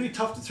going to be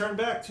tough to turn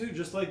back too,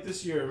 just like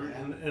this year.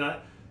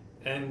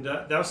 And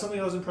that was something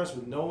I was impressed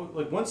with.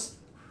 Once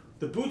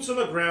the boots on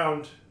the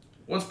ground.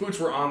 Once boots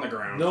were on the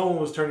ground, no one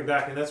was turning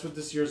back, and that's what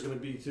this year is going to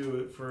be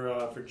too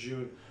for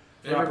June.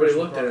 Everybody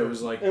looked at it. It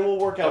was like, and we'll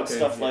work out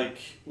stuff like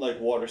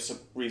water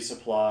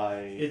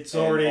resupply. It's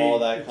and already all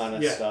that kind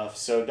of stuff.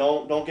 So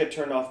don't get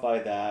turned off by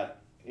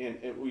that.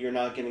 You're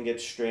not going to get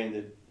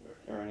stranded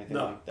or anything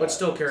like that. But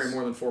still carry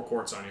more than 4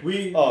 quarts on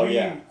you.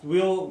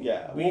 We'll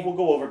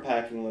go over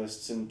packing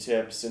lists and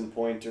tips and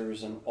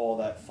pointers and all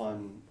that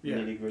fun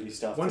nitty gritty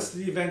stuff. Once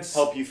the events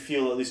help you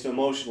feel at least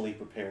emotionally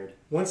prepared.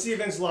 Once the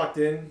event's locked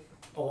in,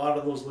 a lot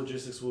of those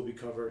logistics will be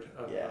covered.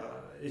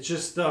 It's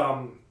just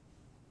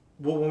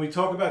when we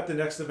talk about the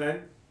next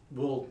event,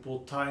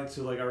 we'll tie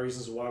into like our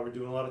reasons why we're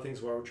doing a lot of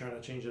things, why we're trying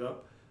to change it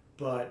up.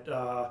 But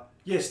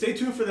stay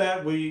tuned for that.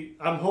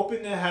 I'm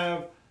hoping to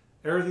have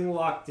everything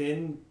locked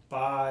in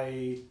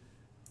by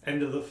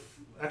end of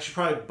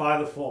probably by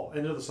the fall,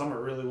 end of the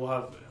summer. Really,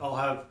 I'll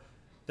have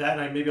that,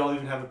 and maybe I'll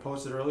even have it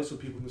posted early so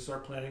people can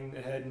start planning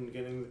ahead and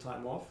getting the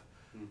time off.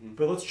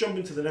 But let's jump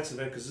into the next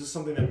event, because this is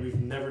something that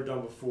we've never done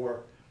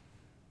before.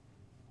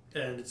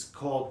 And it's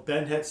called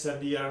Bend Het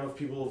 70. I don't know if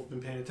people have been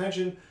paying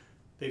attention.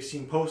 They've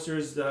seen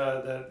posters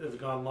that have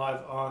gone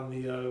live on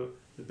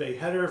the Bay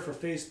Header for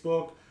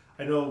Facebook.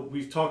 I know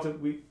we've talked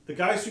to the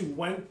guys who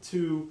went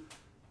to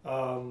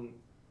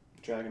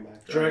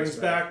Dragon's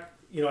Back.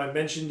 I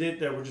mentioned it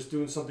that we're just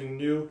doing something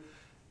new.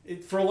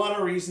 For a lot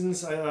of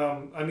reasons.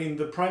 I mean,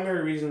 the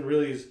primary reason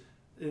really is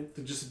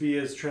to just be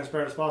as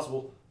transparent as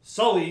possible.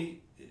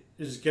 Sully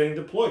is getting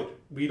deployed.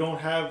 We don't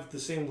have the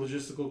same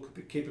logistical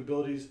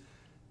capabilities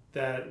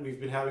that we've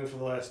been having for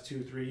the last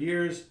 2-3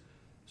 years,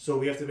 so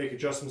we have to make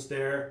adjustments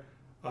there.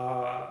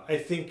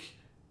 I think,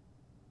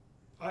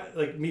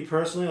 me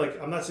personally,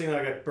 I'm not saying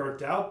that I got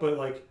burnt out, but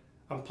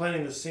I'm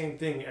planning the same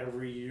thing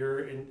every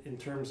year in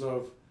terms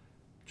of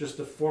just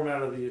the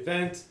format of the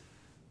event.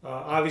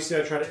 Obviously,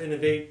 I try to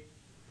innovate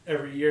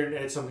every year and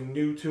add something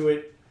new to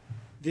it.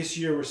 This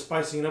year, we're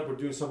spicing it up. We're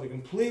doing something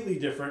completely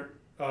different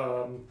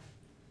in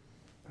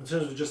terms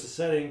of just the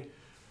setting,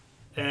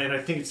 and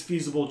I think it's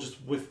feasible just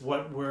with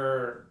what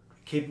we're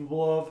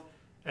capable of,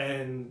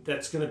 and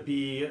that's going to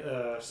be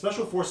a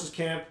Special Forces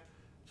camp.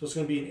 So it's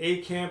going to be an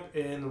A camp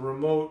in the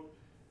remote.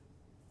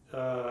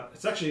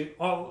 It's actually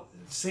all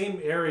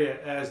same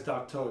area as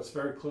Dak To. It's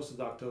very close to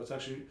Dak To. It's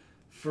actually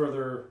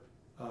further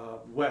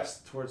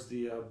west towards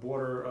the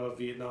border of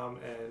Vietnam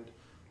and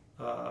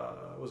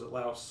was it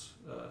Laos?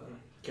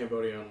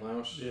 Cambodia and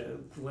Laos. Yeah,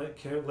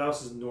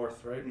 Laos is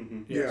north, right?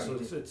 Mm-hmm. Yeah, so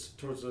it's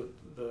towards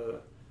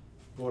the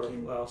border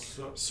of Laos.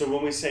 So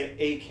when we say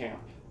A camp.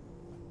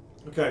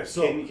 Okay,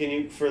 so can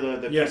you for the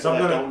people that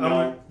don't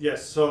know?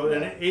 Yes, so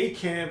an A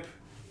camp,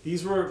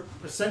 these were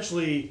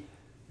essentially,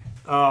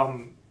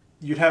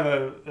 you'd have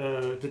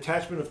a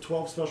detachment of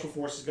 12 special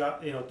forces. A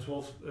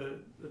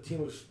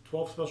team of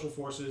 12 special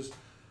forces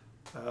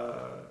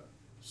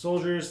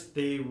soldiers.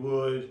 They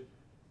would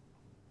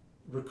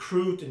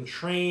recruit and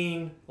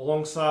train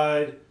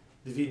alongside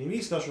the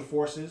Vietnamese special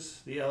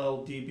forces, the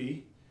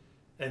LLDB,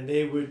 and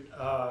they would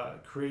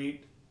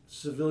create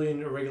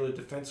civilian irregular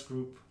defense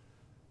group.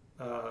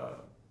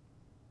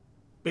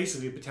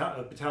 Basically a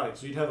battalion.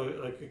 So you'd have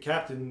a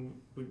captain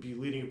would be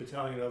leading a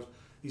battalion of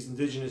these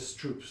indigenous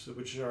troops,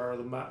 which are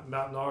the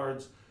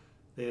Mountainards,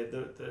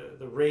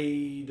 the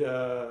raid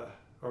or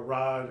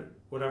rod,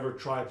 whatever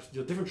tribes,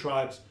 different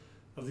tribes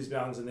of these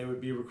mountains, and they would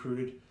be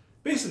recruited,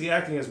 basically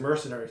acting as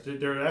mercenaries.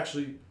 They're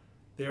actually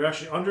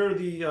under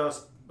the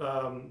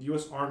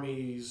U.S.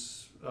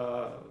 Army's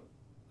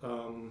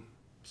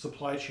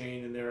supply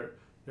chain, and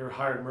they're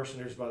hired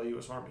mercenaries by the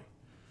U.S. Army.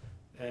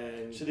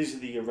 And so these are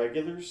the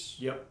irregulars?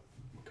 Yep.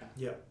 Okay.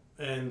 Yep.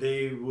 And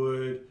they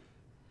were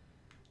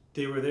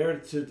there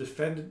to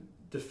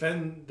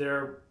defend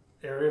their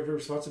area of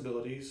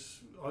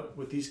responsibilities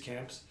with these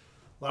camps.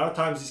 A lot of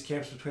times these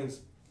camps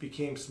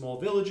became small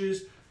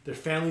villages. Their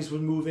families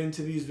would move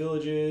into these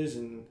villages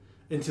and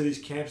into these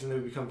camps, and they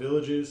would become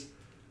villages.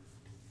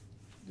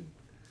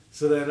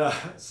 So then,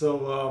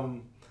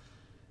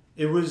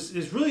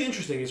 it's really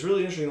interesting. It's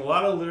really interesting. A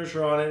lot of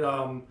literature on it.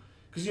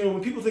 Because,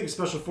 when people think of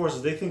special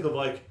forces, they think of,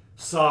 like,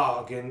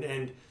 SOG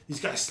and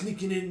these guys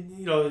sneaking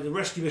in, the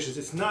rescue missions.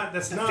 That's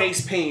not...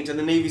 Face paint and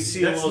the Navy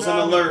SEALs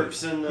and the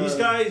LERPs. And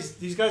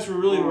These guys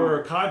were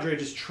a cadre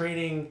just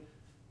training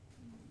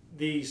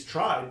these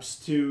tribes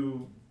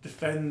to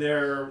defend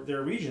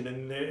their region.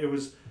 And it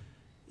was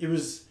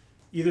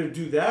either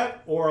do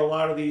that, or a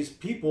lot of these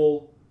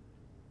people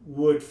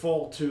would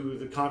fall to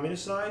the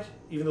communist side,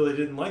 even though they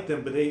didn't like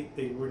them, but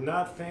they were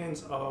not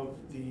fans of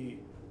the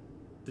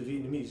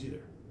Vietnamese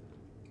either.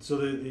 So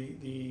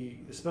the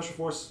special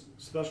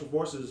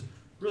forces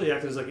really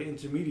acted as like an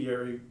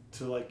intermediary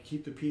to like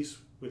keep the peace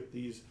with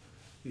these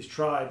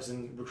tribes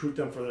and recruit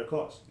them for their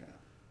cause.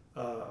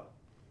 Yeah.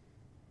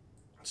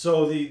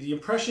 So the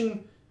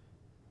impression,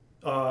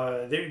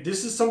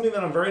 this is something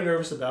that I'm very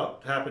nervous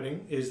about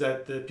happening, is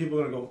that the people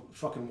are going to go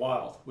fucking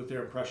wild with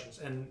their impressions.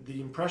 And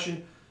the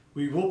impression,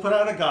 we will put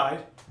out a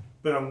guide,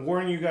 but I'm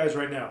warning you guys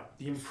right now.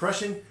 The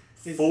impression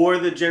is... For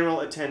the general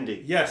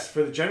attendee. Yes,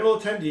 for the general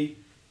attendee,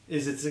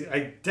 it's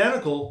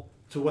identical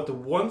to what the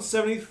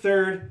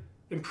 173rd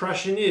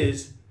impression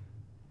is,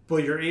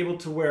 but you're able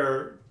to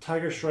wear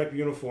tiger stripe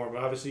uniform.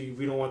 Obviously,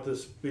 we don't want the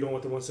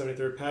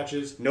 173rd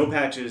patches. No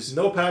patches.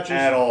 No patches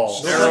at all.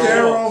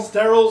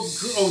 Sterile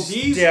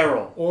ODs.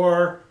 Sterile.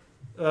 Or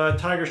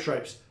tiger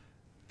stripes.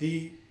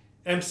 The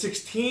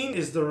M16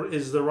 is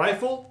the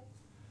rifle.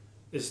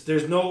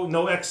 There's no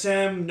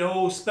XM,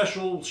 no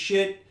special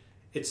shit.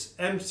 It's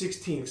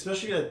M16,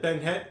 especially at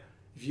Ben Het.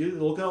 If you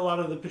look at a lot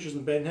of the pictures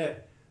in Ben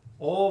Het,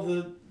 all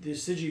the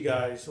SIGI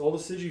guys, all the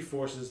SIGI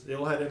forces, they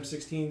all had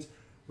M16s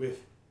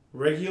with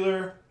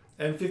regular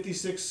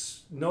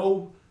M56,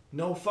 no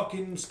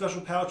fucking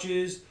special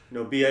pouches.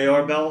 No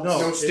BAR belts.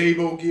 No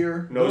stable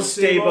gear. No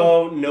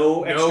stable.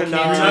 No extra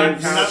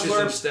pouches pouches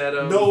instead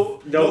of... No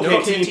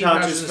 15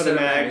 pouches for the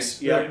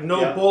mags. Yeah.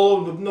 No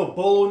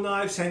bolo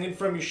knives hanging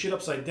from your shit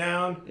upside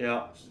down.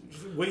 Yeah.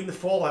 Waiting to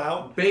fall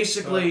out.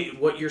 Basically,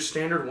 what your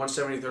standard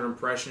 173rd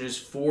impression is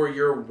for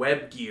your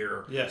web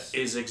gear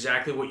is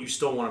exactly what you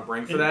still want to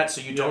bring for that,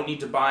 so you don't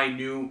need to buy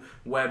new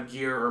web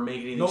gear or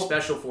make anything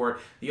special for it.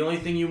 The only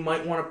thing you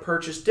might want to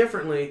purchase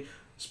differently,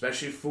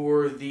 especially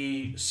for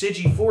the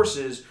SIGI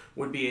forces,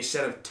 would be a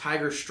set of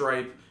tiger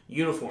stripe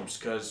uniforms,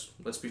 because,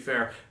 let's be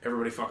fair,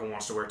 everybody fucking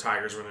wants to wear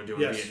tigers when they're doing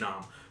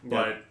Vietnam.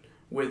 But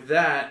with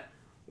that,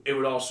 it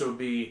would also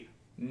be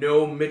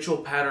no Mitchell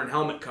pattern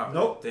helmet cover.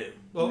 Nope.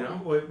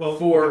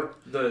 For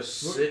the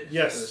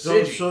SIGI.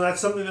 So that's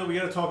something that we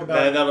got to talk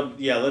about.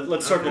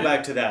 Let's circle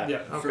back to that.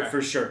 Yeah,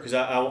 for sure, because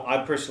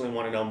I personally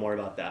want to know more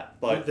about that.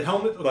 But the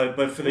helmet,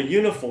 but for the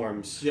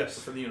uniforms,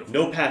 for the uniform,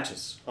 no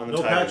patches on the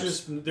no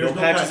tigers. Patches, no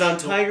patches on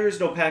tigers.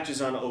 No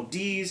patches on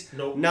ODs.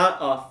 Nope. Not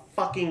a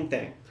fucking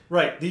thing.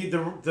 Right.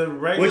 The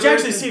regular, which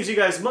actually saves you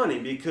guys money,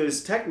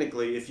 because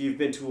technically, if you've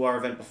been to our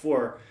event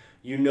before,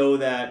 you know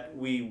that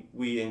we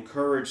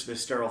encourage the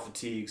sterile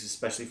fatigues,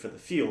 especially for the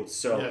field.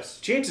 So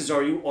chances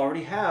are you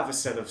already have a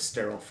set of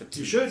sterile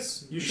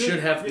fatigues. You should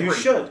have three. You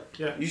should.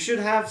 Yeah. You should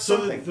have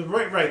something. So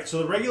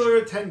the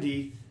regular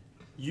attendee,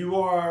 you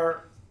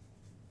are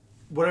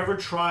whatever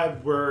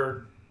tribe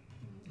we're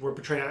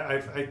portraying.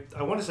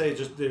 I want to say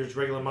just there's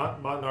regular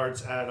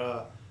Montagnards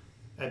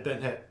at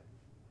Ben Het.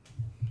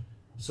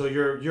 So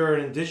you're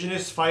an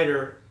indigenous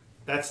fighter.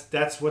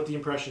 That's what the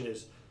impression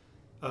is.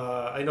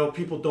 I know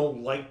people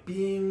don't like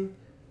being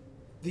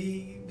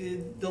the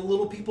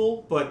little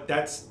people, but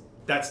that's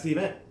the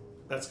event.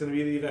 That's going to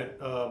be the event.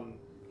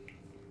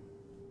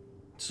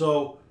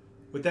 So,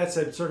 with that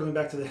said, circling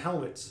back to the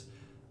helmets,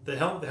 the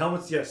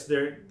helmets, yes,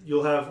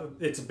 you'll have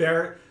it's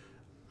bare.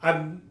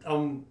 I'm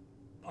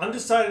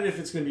undecided if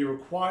it's going to be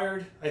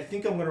required. I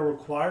think I'm going to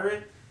require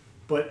it,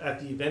 but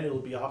at the event it'll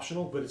be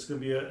optional. But it's going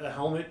to be a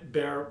helmet,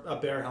 a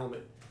bare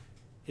helmet,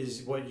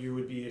 is what you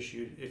would be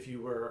issued if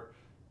you were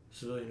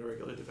civilian or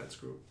regular defense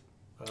group.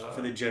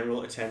 For the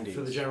general attendees.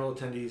 For the general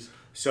attendees.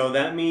 So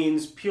that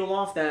means peel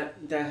off that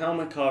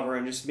helmet cover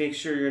and just make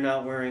sure you're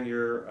not wearing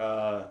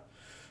your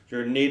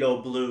NATO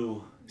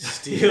blue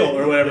steel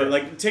or whatever.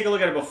 Like, take a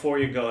look at it before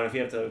you go, and if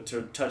you have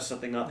to touch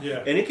something up.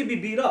 Yeah. And it can be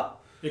beat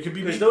up. It could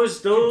be because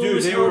those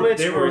they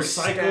helmets were were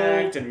recycled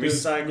stacked and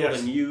recycled yes.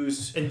 and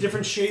used. And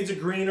different shades of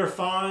green are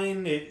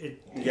fine.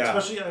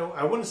 Especially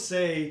I want to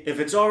say if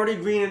it's already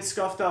green and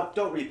scuffed up,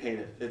 don't repaint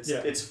it.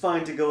 It's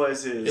fine to go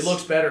as is. It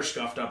looks better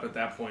scuffed up at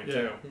that point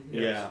too.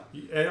 Yeah.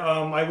 And,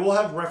 I will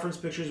have reference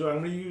pictures, but I'm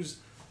going to use.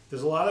 There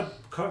was a lot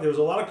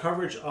of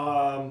coverage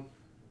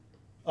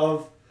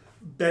of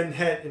Ben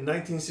Het in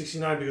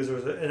 1969 because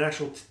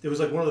there was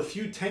like one of the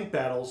few tank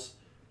battles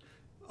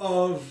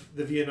of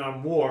the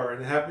Vietnam War,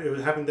 and it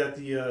happened that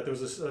there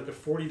was a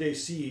 40-day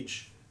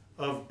siege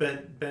of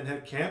Ben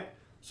Het camp.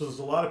 So there's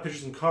a lot of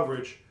pictures and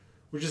coverage,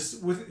 which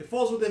is it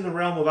falls within the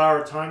realm of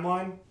our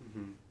timeline.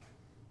 Mm-hmm.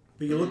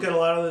 But you look at a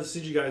lot of the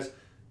siege guys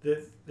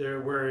that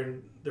they're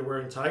wearing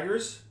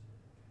Tigers.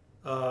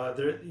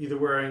 They're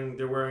wearing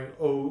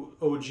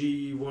OG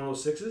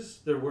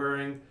 106s. They're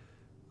wearing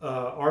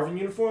ARVN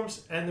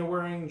uniforms, and they're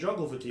wearing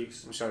jungle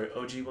fatigues. I'm sorry,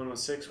 OG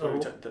 106. What are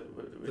we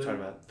talking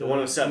about? The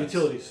 107s.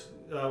 Utilities.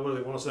 What are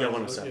they? 107s. Yeah,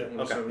 107.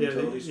 Yeah. Okay.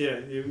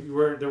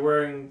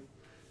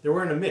 They're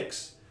wearing a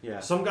mix. Yeah.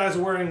 Some guys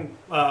are wearing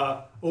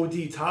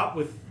OD top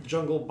with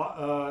jungle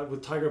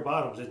with tiger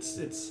bottoms.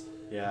 It's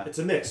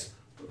a mix.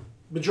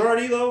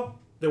 Majority though,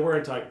 they're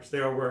wearing tigers. They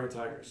are wearing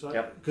tigers.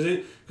 Yep.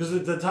 Because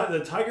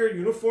the tiger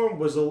uniform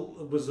was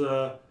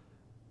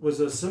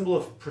a symbol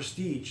of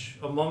prestige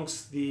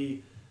amongst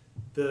the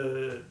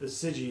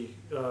Sigi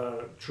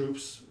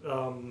troops,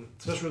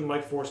 especially with the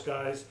Mike Force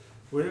guys.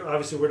 We're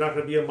not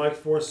going to be a Mike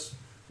Force.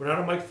 We're not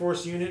a Mike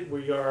Force unit.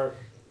 We are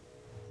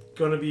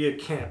going to be a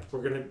camp.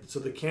 So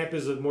the camp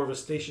is more of a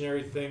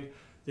stationary thing.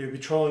 They're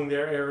patrolling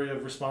their area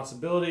of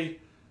responsibility.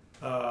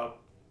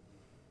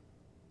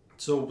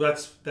 So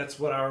that's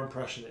what our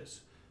impression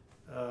is.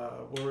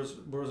 Where was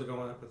it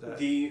going with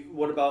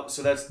that?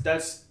 So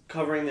that's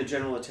covering the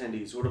general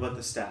attendees. What about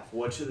the staff?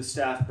 What should the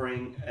staff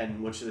bring,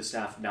 and what should the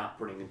staff not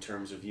bring in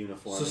terms of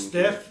uniform? So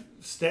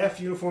staff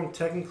uniform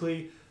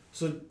technically.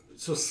 So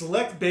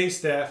select base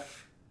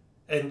staff,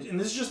 and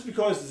this is just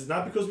because it's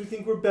not because we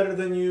think we're better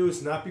than you.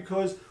 It's not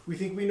because we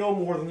think we know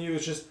more than you.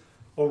 It's just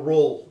a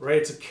role, right?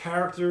 It's a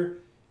character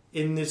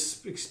in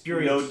this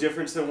experience. No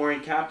difference than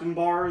wearing captain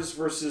bars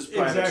versus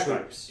private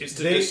stripes. It's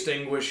to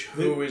distinguish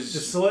who is the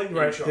select,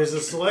 right. charge. There's a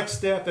select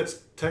staff that's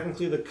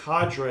technically the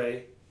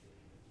cadre.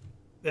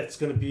 That's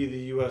going to be the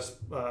U.S.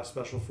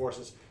 Special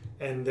Forces,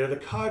 and they're the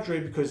cadre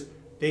because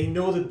they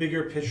know the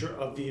bigger picture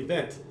of the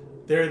event.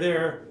 They're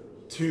there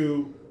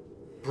to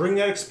bring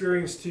that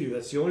experience to you.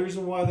 That's the only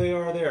reason why they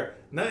are there.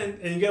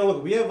 And you got to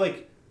look. We have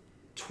like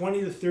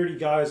 20 to 30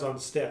 guys on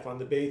staff on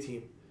the BAE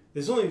team.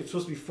 There's only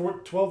supposed to be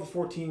 12 to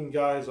 14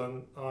 guys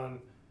on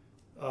an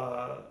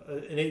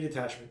 8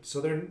 detachment.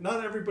 So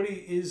not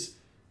everybody is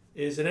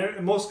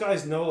and most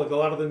guys know, like a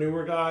lot of the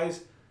newer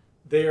guys,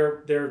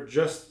 they're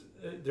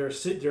a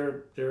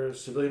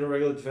civilian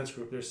irregular defense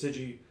group. They're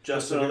SIGI.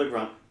 Just another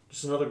grunt.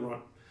 Just another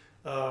grunt.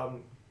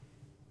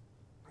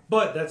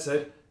 But that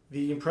said,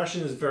 the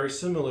impression is very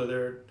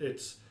similar.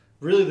 It's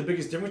really the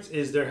biggest difference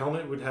is their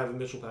helmet would have a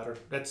Mitchell pattern.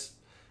 That's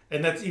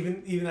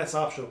even that's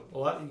optional a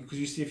lot because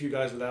you see a few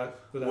guys without.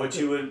 What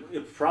you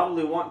would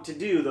probably want to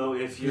do though,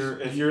 if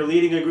you're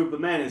leading a group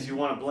of men, is you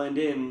want to blend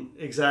in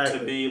exactly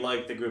to be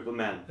like the group of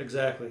men.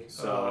 Exactly.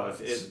 So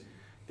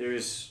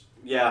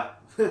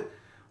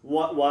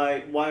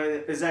why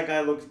does that guy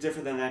look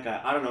different than that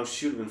guy? I don't know.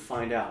 Shoot him and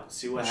find out.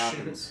 See what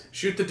happens.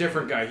 Shoot the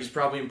different guy. He's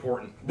probably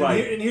important.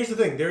 Right. And here's the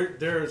thing.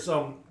 There's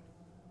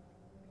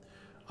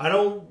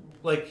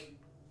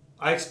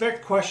I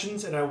expect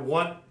questions and I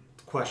want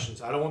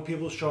questions. I don't want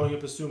people showing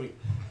up assuming.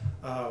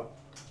 Now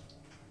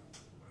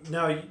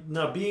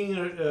being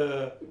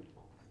a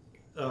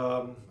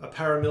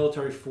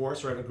paramilitary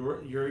force, right?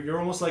 You're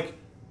almost like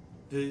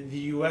the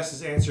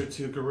U.S.'s answer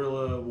to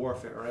guerrilla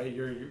warfare, right?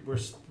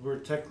 We're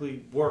technically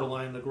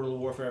borderline the guerrilla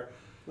warfare.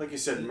 Like you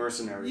said,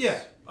 mercenaries.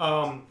 Yeah.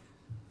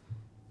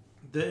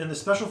 The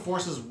special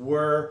forces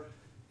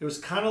it was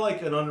kind of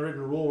like an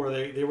unwritten rule where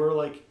they were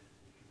like,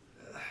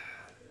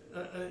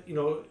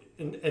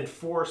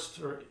 enforced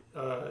or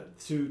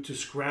to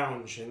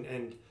scrounge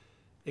and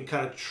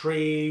kind of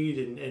trade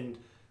and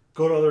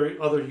go to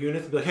other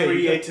units and be like, hey,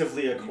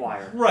 creatively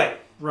acquire. Right.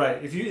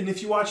 If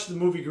you watch the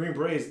movie Green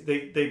Berets,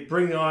 they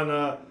bring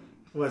on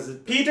was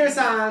it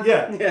Peterson?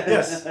 Yeah.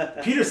 Yes.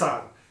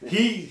 Peterson.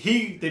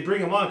 They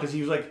bring him on because he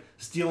was like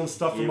stealing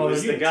stuff from other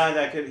units. He was the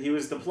guy he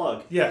was the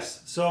plug.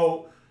 Yes.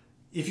 So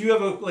if you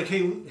have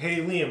hey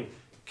Liam,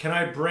 can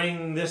I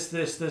bring this,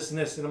 and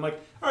this? And I'm like,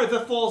 all right,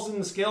 that falls in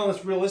the scale and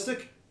it's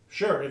realistic.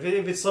 Sure. If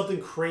it's something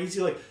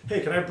crazy like,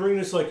 hey, can I bring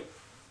this like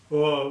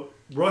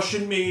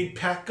Russian-made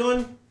pack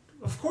gun?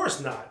 Of course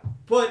not.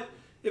 But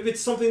if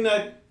it's something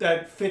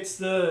that fits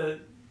the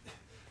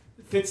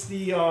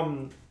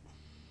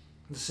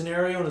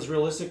scenario and is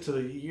realistic to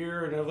the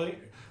year and everything,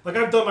 like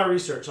I've done my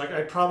research. Like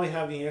I probably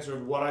have the answer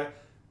of what I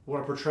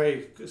want to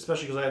portray,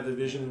 especially because I have the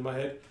vision in my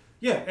head.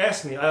 Yeah,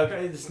 ask me.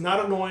 It's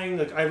not annoying.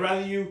 Like I'd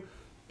rather you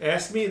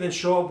ask me and then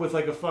show up with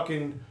like a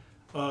fucking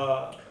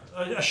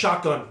a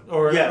shotgun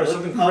or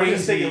something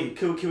crazy.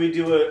 Can we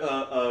do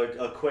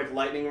a quick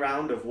lightning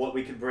round of what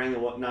we could bring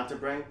and what not to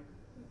bring?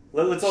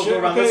 Let's all Sure, go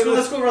around. okay,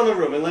 Let's go around the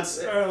room and let's.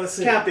 All right, let's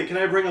see. Captain, can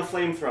I bring a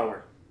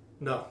flamethrower?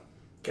 No.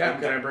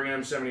 Captain, can I bring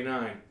an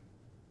M79?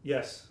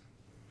 Yes.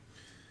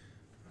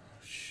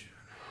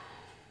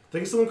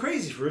 Think of something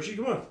crazy, Ferrucci.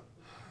 Come on.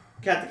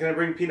 Captain, can I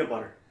bring peanut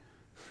butter?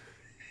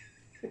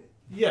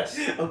 Yes.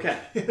 Okay.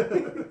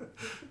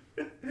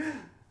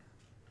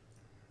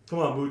 Come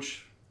on,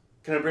 Mooch.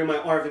 Can I bring my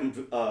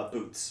Arvin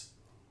boots?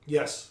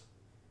 Yes.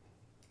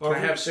 Can I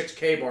have 6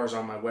 K-bars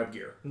on my web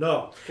gear?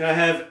 No. Can I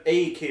have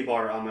a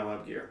K-bar on my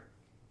web gear?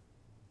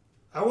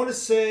 I want to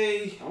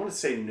say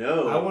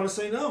no. I want to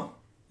say no.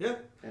 Yeah.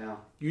 Yeah.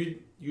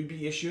 You'd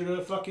be issued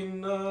a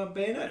fucking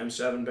bayonet.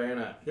 M7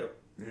 bayonet. Yep.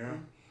 Yeah.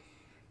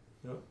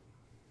 Yep.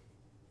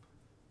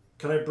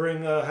 Can I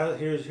bring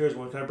here's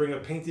one. Can I bring a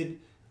painted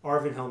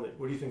Arvin helmet?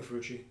 What do you think,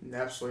 Ferrucci?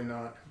 Absolutely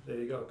not. There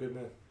you go. Good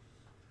man.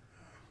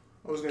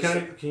 I was gonna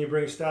say, Can you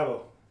bring a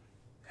Stabo?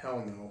 hell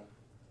no.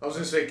 I was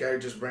gonna say, can I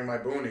just bring my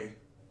boonie?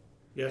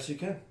 Yes, you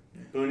can.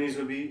 Boonies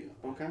would be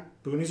okay.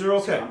 Boonies are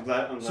okay. So I'm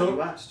glad So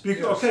you asked.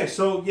 okay,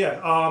 so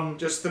yeah.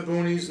 Just the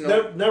boonies.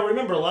 No. Now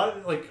remember, a lot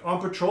of, like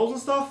on patrols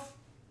and stuff,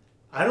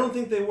 I don't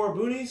think they wore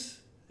boonies.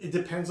 It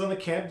depends on the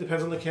camp.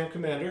 Depends on the camp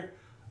commander.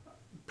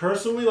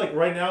 Personally, like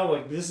right now,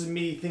 like this is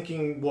me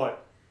thinking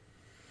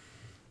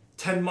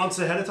 10 months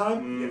ahead of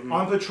time. Mm-hmm.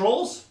 On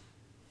patrols,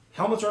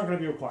 helmets aren't going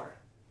to be required.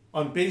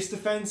 On base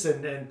defense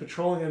and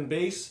patrolling in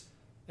base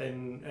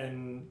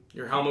and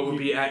Your helmet would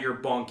be at your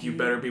bunk. You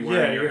better be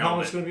wearing your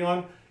helmet's going to be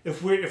on.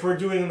 If we're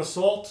doing an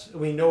assault and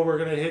we know we're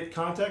going to hit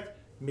contact,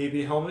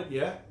 maybe a helmet,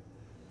 yeah.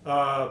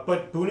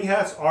 But boonie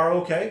hats are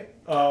okay.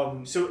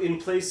 So in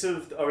place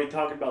of, are we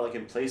talking about like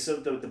in place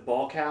of the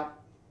ball cap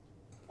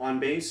on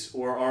base,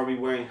 or are we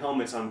wearing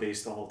helmets on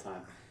base the whole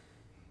time?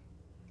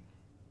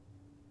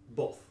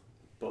 Both.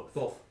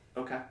 Both.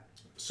 Okay.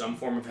 Some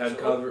form of head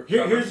cover.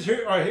 Here,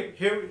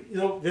 you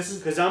know, this is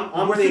because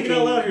I'm we're thinking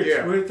out loud here.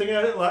 Yeah. We're thinking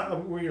out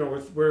loud.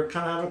 We're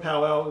kind of having a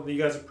powwow. You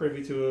guys are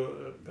privy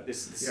to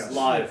This Yes. is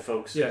live,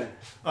 folks. Yeah.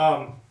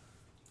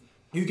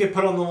 You get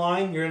put on the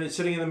line. You're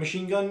sitting in a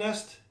machine gun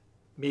nest.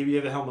 Maybe you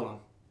have a helmet on.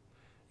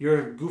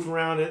 You're goofing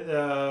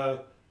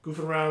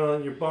around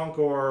on your bunk,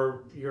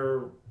 or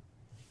you're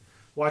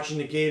watching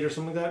the gate or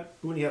something like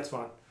that. Boonie hat's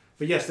fine.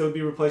 But yes, that would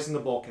be replacing the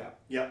ball cap.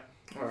 Yep.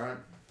 All right.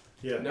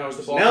 Yeah. Now is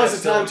the ball Now cap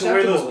is the time to still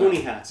wear those acceptable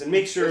boonie hats and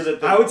make sure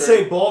that I would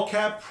say ball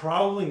cap,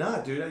 probably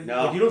not, dude.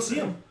 No. Like, you don't see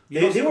them.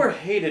 They were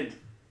hated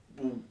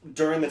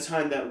during the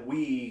time that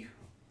we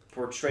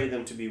portray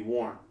them to be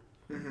worn.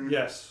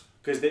 Yes.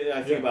 Because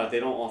I think about it, they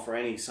don't offer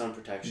any sun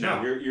protection.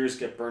 No. Your ears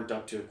get burnt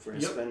up to a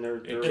crisp, and they're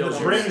And kills the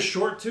you. frame is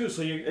short too,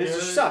 so you. it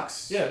just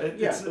sucks. Yeah.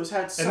 Those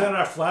hats suck. And they're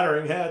not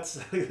flattering hats.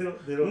 they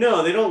don't.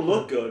 No, they don't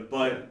look good,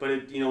 but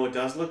it, what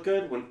does look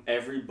good when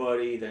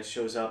everybody that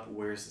shows up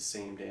wears the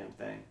same damn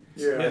thing.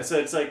 Yeah. It's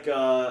like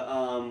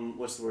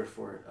what's the word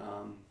for it?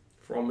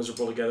 For all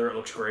miserable together, it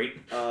looks great.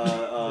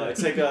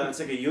 It's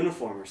like a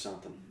uniform or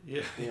something.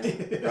 Yeah.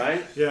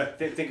 Right? Yeah.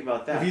 Think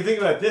about that. If you think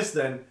about this,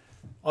 then,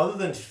 other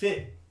than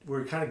fit,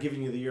 we're kind of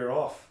giving you the year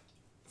off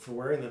for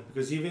wearing them,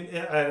 because even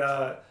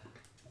at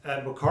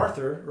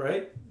MacArthur,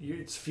 right?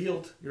 It's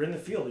field. You're in the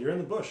field. You're in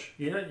the bush.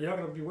 You're not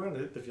going to be wearing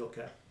the field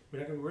cap.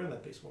 You're not going to be wearing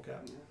that baseball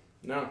cap.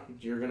 No,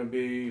 you're gonna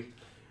be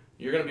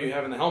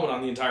having the helmet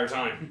on the entire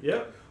time.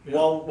 Yep.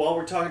 While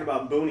we're talking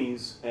about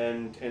boonies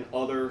and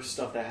other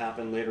stuff that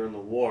happened later in the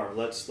war,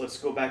 let's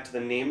go back to the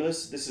name of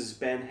this. This is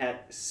Ben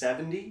Het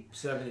 70.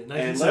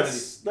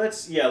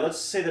 1970. And let's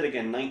say that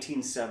again,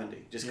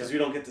 1970, just because we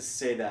don't get to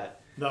say that.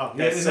 No,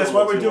 That's and that's so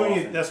why we're too doing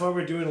often. it. That's why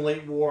we're doing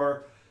late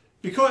war,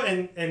 because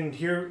and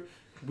here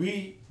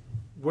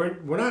we're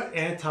not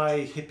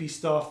anti hippie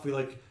stuff.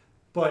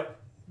 But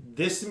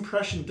this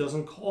impression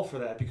doesn't call for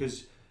that,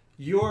 because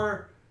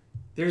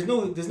there's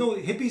no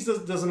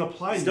hippies doesn't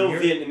apply. There's to no you.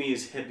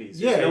 Vietnamese hippies.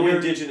 Yeah, There's no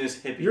indigenous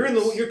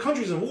hippies. Your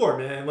country's in war,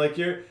 man. Like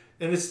You're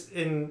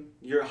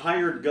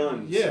hired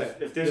guns. Yeah.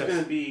 If there's Yes.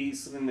 going to be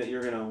something that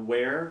you're going to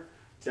wear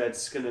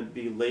that's going to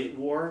be late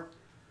war,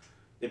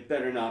 it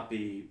better not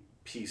be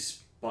peace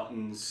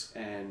buttons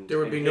and There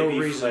would be and no hippie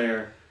reason.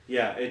 flair.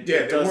 Yeah, it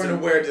They doesn't. weren't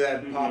aware to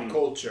that pop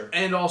culture.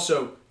 And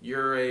also,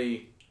 you're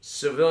a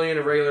civilian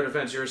of regular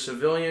defense. You're a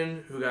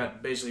civilian who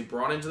got basically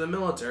brought into the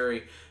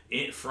military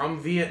from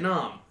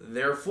Vietnam.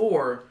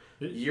 Therefore,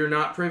 you're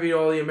not privy to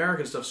all the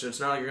American stuff, so it's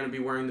not like you're going to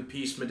be wearing the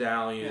peace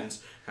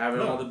medallions, having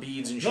all the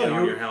beads and shit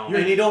on your helmet.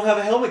 And you don't have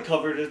a helmet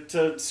cover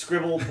to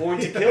scribble "Born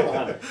to Kill"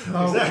 on it.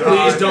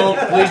 Please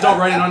don't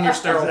write it on your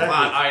sterile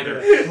pot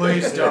either.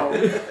 Please don't.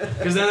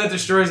 Because then that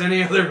destroys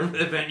any other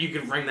event you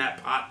could bring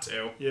that pot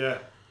to. Yeah.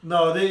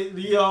 No,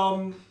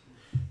 the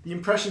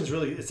impression's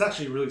it's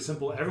actually really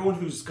simple. Everyone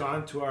who's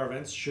gone to our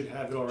events should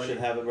have it already. Should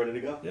have it ready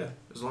to go. Yeah.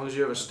 As long as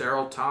you have a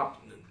sterile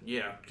top,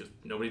 yeah, because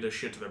nobody does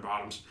shit to their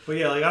bottoms. But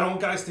yeah, I don't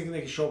want guys thinking they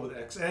can show up with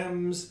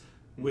XMs,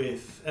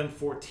 with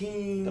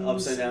M14s. The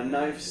upside down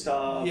knife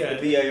stuff, Yeah,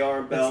 the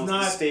VAR belts,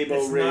 the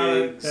stable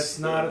rigs. That's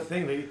not a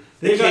thing. The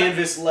They got-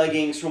 canvas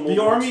leggings from World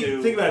the War army.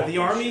 II. Think about it.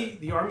 all that shit.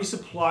 The army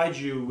supplied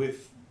you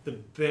with the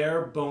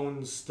bare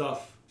bones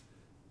stuff.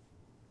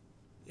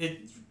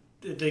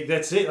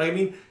 That's it. I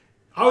mean,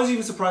 I was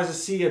even surprised to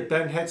see at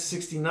Ben Het's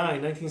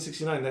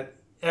 1969, that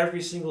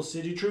every single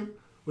city troop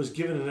was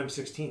given an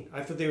M16.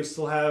 I thought they would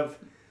still have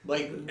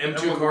like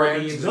M2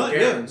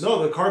 carbines.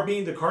 No, the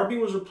carbine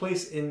was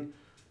replaced in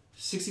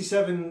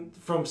 67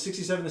 from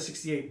 67 to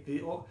 68.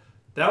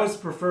 That was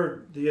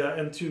preferred, the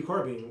M2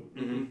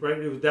 carbine,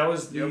 right? That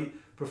was the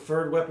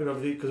preferred weapon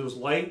of the, because it was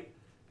light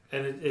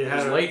and it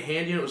had was light,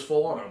 handy, and it was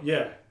full auto.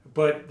 Yeah,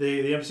 but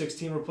the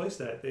M16 replaced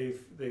that.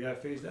 They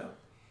got phased out.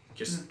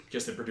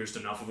 Guess they produced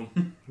enough of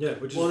them. Yeah,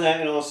 which is that,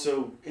 and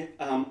also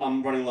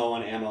I'm running low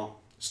on ammo.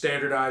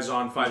 Standardize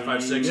on 5.56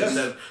 Yes. instead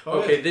of,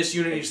 Okay, this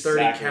unit needs 30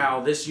 Exactly.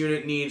 cal, this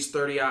unit needs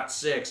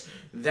 30-06,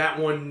 that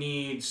one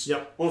needs...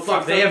 Yep. Well,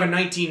 fuck, they have a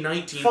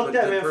 1919, Fuck but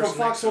that, the man. From person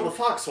next to foxhole to it-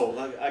 foxhole.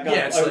 I got.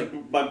 Yeah, it's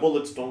my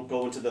bullets don't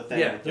go into the thing.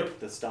 Yeah. With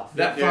the stuff.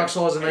 That Yeah.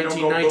 foxhole has a They don't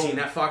go 1919, boom.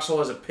 that foxhole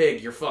has a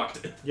pig, you're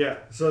fucked. Yeah,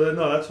 so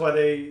no, that's why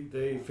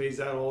they phased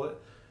out all it,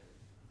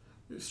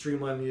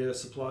 streamlined the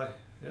supply.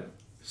 Yeah.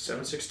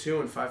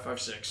 7.62 and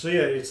 5.56. So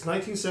yeah, it's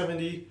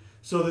 1970.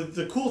 So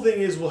the cool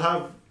thing is we'll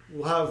have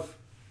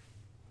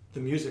the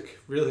music.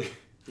 Really,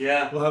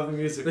 Yeah. we'll have the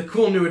music. The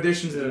cool new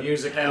additions to the Yeah.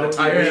 music Hell and the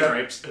tire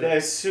yeah. stripes.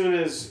 As soon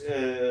as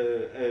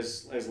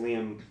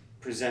Liam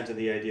presented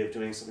the idea of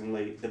doing something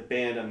late, the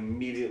band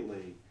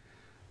immediately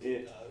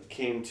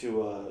came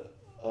to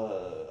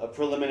a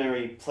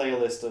preliminary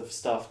playlist of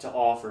stuff to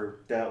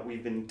offer that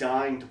we've been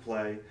dying to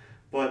play,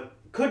 but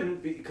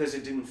couldn't because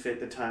it didn't fit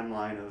the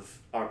timeline of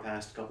our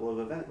past couple of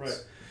events.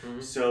 Right.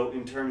 Mm-hmm. So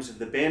in terms of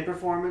the band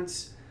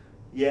performance,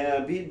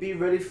 yeah, be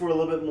ready for a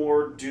little bit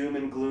more doom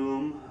and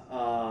gloom,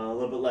 a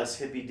little bit less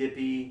hippy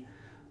dippy,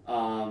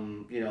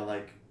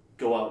 like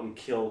go out and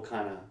kill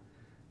kind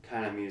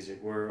of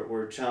music.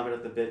 We're chomping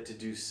at the bit to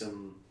do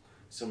some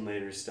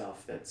later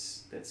stuff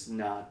that's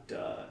not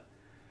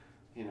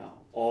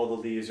all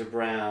the leaves are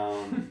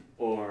brown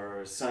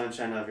or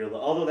sunshine of your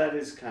love. Although that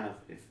is kind of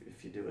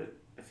if you do it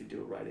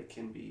right, it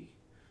can be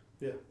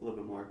a little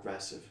bit more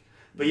aggressive.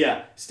 But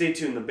yeah, stay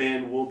tuned. The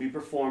band will be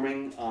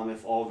performing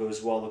if all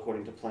goes well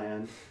according to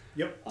plan.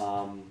 Yep.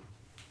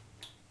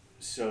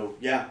 So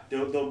yeah,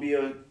 there'll be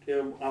I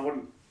don't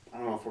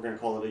know if we're gonna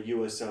call it a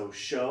USO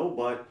show,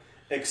 but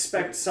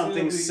expect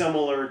something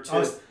similar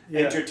to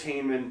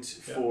entertainment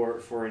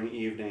for an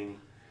evening.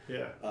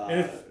 Yeah.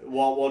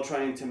 While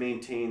trying to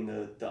maintain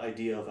the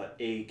idea of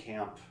a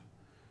camp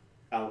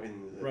out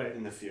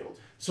in the field.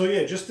 So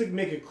yeah, just to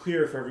make it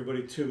clear for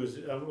everybody too, is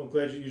I'm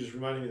glad you just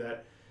reminded me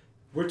that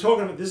we're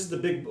talking about, this is the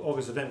big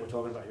August event we're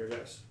talking about here,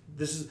 guys.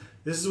 This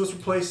is what's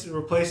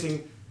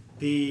replacing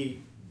the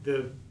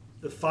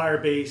fire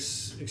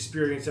base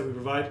experience that we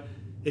provide.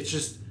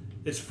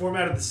 It's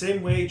formatted the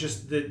same way,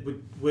 just that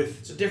with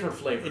It's a different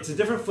flavor. It's a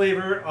different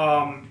flavor.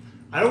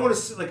 I don't want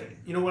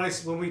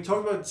to when we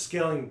talk about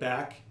scaling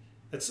back,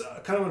 it's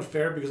kind of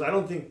unfair because I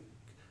don't think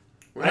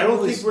we're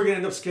gonna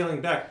end up scaling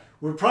back.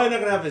 We're probably not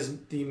gonna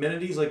have the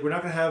amenities. Like we're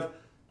not gonna have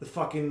the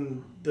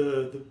fucking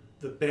the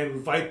Bamboo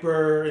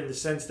Viper in the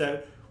sense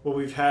that what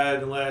we've had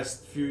in the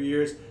last few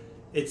years.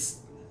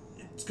 It's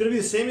gonna be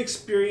the same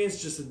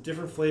experience, just a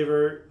different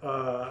flavor.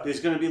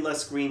 There's gonna be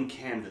less green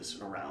canvas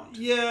around.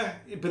 Yeah,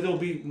 but there'll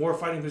be more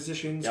fighting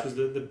positions Yep.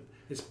 because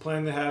it's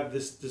planned to have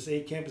this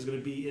A camp is going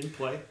to be in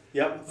play.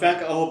 Yep. In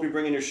fact, I hope you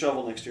bring in your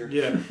shovel next year.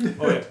 Yeah.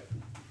 Oh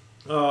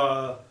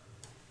yeah.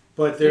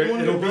 But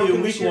it'll be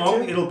a week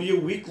long. It'll be a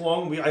week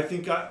long.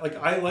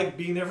 I like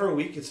being there for a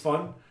week. It's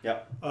fun.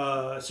 Yep.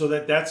 So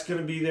that's going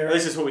to be there.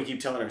 This is what we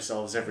keep telling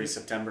ourselves every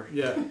September.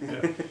 Yeah.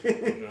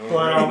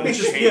 But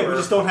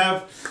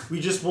we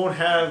just won't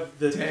have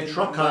the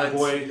truck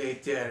convoy.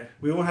 Later.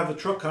 We won't have the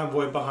truck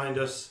convoy behind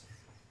us.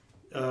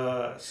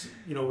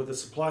 With the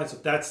supply and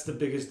stuff. That's the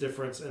biggest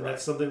difference, and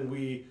that's something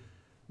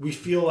we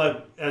feel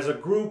like as a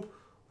group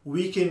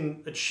we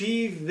can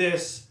achieve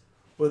this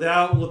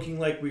without looking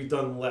like we've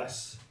done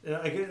less. And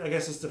I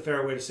guess it's the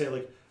fair way to say it.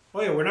 Like,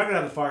 oh yeah, we're not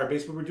gonna have the fire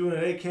base, but we're doing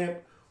an A camp.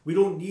 We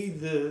don't need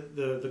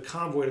the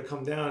convoy to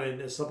come down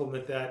and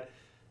supplement that.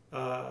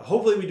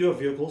 Hopefully we do have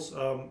vehicles.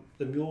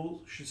 The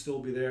mule should still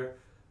be there.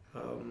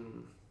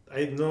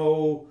 I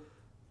know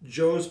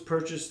Joe's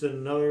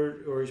purchasing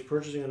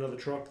another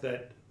truck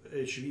that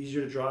it should be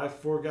easier to drive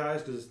for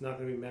guys because it's not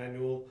going to be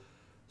manual.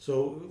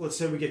 So let's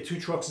say we get 2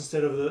 trucks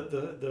instead of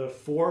the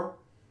 4.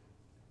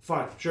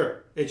 Fine,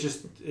 sure. We're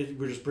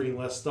just bringing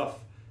less stuff,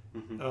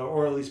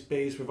 or at least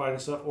bays providing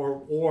stuff,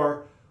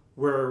 or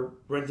we're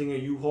renting a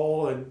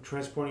U-Haul and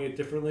transporting it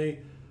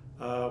differently.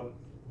 Earlier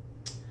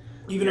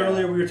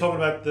we were talking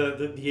about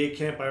the A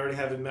camp. I already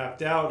have it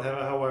mapped out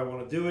how I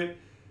want to do it.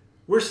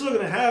 We're still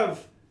going to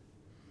have.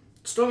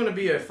 Still going to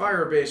be a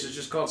fire base. It's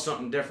just called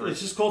something different. It's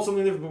just called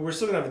something different, but we're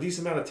still going to have a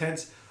decent amount of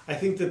tents. I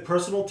think the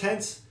personal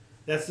tents,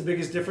 that's the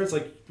biggest difference.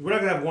 Like, we're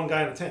not going to have one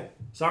guy in a tent.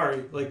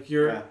 Sorry. Like,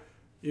 you're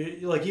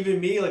like,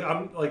 even me, like,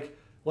 I'm, like,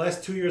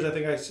 last 2 years, I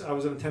think I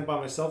was in a tent by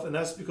myself, and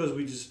that's because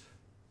we just,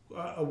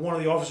 one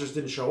of the officers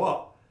didn't show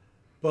up.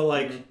 But,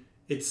 like,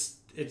 it's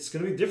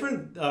going to be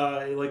different.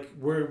 Like,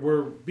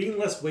 we're being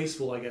less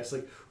wasteful, I guess.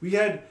 Like,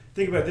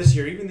 think about this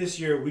year. Even this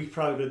year, we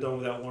probably could have done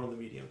without one of the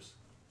mediums.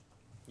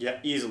 Yeah,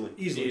 easily.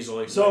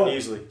 Easily. So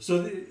Easily.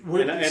 So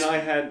And I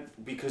had,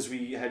 because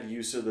we had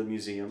use of the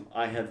museum,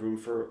 I had room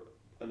for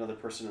another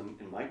person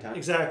in my tent.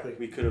 exactly.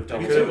 We could have done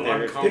We it could have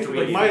there.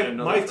 uncomfortably Like my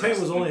another tent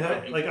was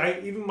person.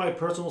 only even my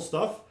personal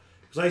stuff,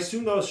 because I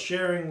assumed I was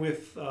sharing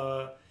with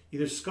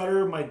either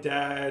Scudder, my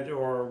dad,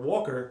 or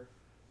Walker,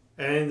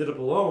 and I ended up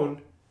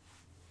alone.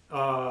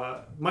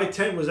 My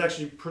tent was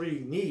actually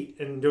pretty neat,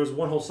 and there was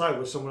one whole side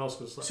where someone else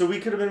could sleep. So we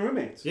could have been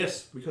roommates.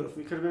 Yes, we could have.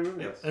 We could have been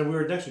roommates. And we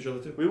were next to each other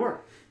too. We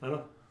were. I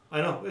know.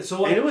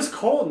 So like, And it was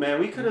cold, man.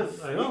 We could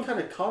have. I know. We could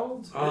have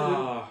cuddled.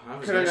 I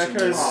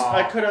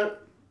I could have.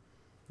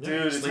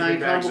 Dude, the Sleeping Tiny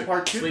bag's Combo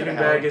Part 2 sleeping could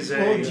bag have is Oh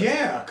a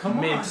yeah, come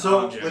on. mint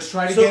So, object. Let's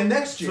try it again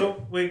next year.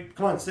 So wait,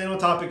 come on, stay on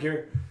topic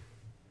here.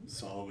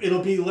 So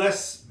It'll be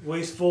less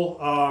wasteful.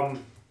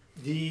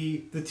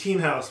 The team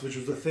house, which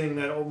was the thing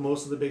that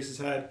most of the bases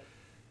had,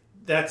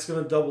 that's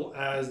going to double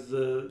as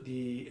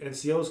the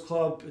NCO's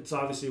club. It's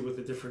obviously with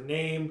a different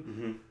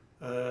name.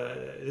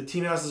 The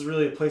team house is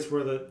really a place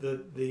where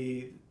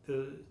the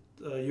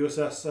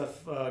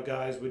USSF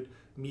guys would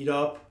meet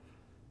up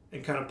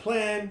and kind of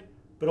plan,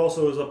 but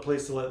also as a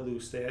place to let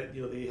loose. They had,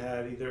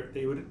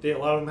 a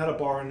lot of them had a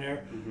bar in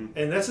there,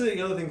 and that's the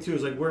other thing too.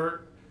 Is like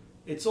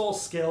it's all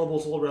scalable,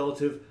 it's all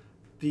relative.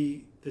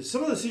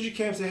 Some of the CG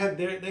camps they had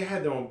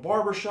their own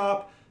barber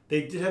shop.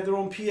 They did have their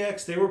own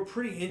PX. They were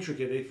pretty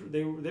intricate.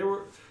 They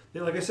were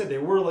like I said, they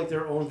were like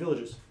their own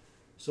villages.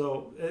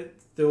 So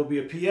there will be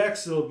a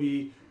PX. There'll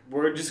be.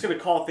 we're just gonna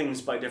call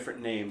things by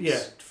different names. Yeah.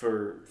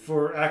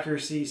 For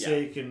accuracy's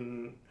sake,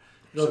 and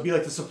it'll be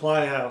like the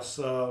supply house.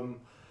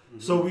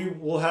 So we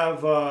will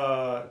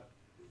have.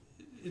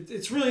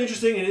 It's really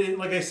interesting, and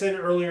like I said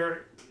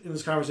earlier in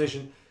this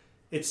conversation,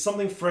 it's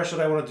something fresh that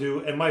I want to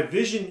do, and my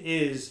vision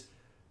is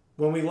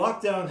when we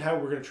lock down how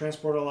we're going to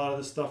transport a lot of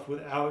this stuff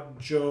without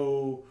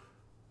Joe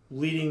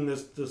leading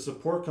the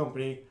support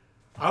company.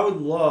 I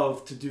would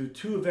love to do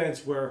 2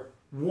 events where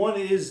one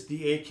is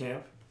the A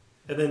camp,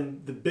 and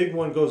then the big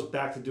one goes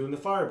back to doing the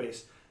fire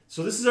base.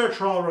 So this is our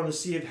trial run to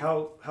see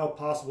how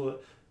possible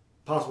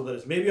that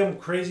is. Maybe I'm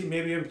crazy,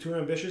 maybe I'm too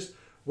ambitious,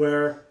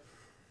 where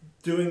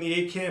doing the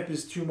A camp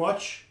is too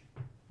much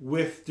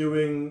with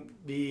doing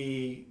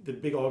the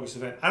big August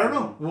event. I don't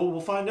know.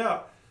 We'll find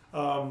out.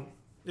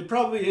 It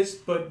probably is,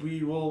 but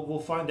we'll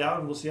find out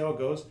and we'll see how it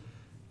goes.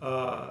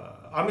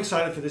 I'm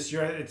excited for this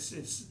year.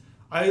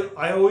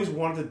 I always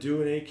wanted to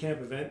do an A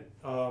camp event.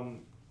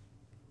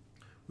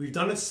 We've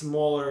done it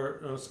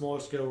smaller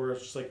scale where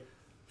it's just like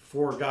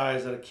 4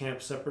 guys at a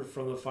camp separate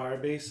from the fire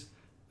base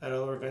at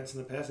other events in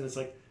the past, and it's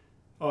like,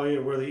 oh yeah,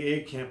 we're the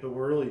A camp, but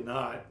we're really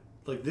not.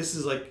 Like this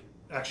is like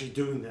actually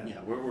doing that.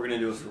 Yeah, we're gonna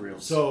do it for real.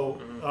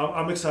 So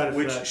I'm excited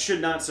for that. Which should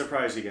not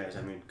surprise you guys.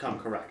 I mean, come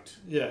correct.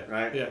 Yeah.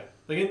 Right. Yeah.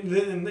 Like,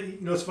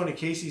 and it's funny.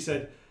 Casey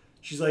said,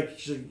 she's like,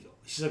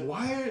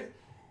 why are?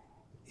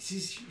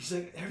 She's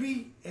like,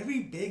 every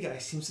big guy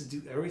seems to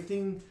do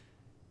everything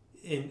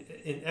in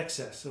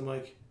excess. I'm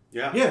like,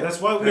 yeah,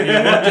 that's why we.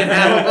 I'm like,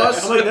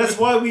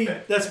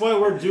 that's why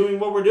we're doing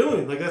what we're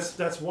doing. Like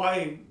that's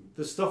why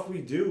the stuff we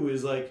do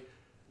is like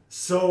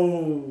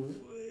so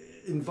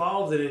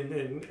involved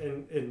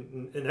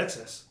in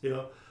excess,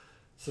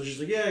 So she's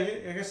like, yeah,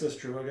 I guess that's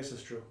true.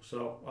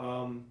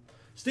 So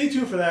stay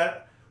tuned for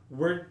that.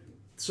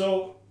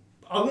 So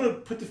I'm gonna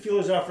put the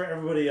feelers out for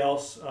everybody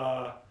else.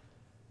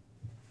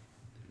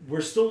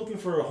 We're still looking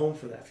for a home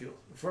for that field.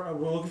 We're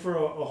looking for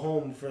a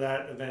home for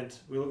that event.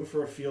 We're looking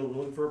for a field. We're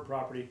looking for a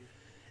property.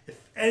 If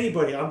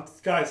anybody,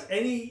 guys,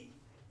 any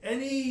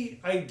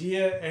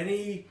idea,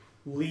 any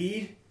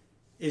lead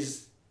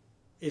is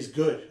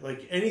good.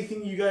 Like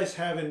anything you guys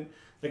haven't,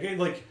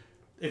 like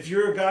if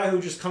you're a guy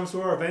who just comes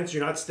to our events,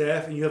 you're not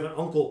staff, and you have an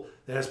uncle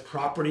that has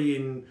property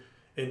in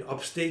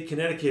upstate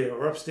Connecticut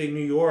or upstate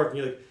New York, and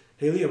you're like,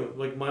 hey Liam,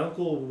 like my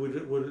uncle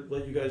would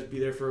let you guys be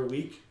there for a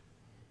week.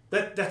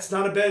 It's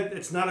not a bad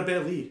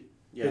lead.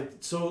 Yeah.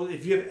 So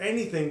if you have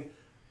anything,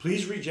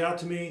 please reach out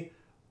to me.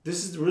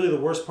 This is really the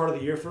worst part of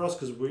the year for us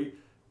because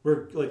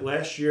we're like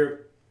last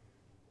year.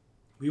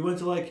 We went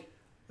to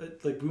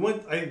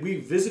we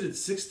visited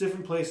 6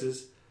 different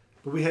places,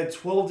 but we had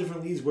 12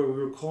 different leads where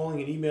we were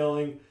calling and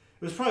emailing.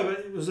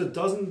 It was a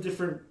dozen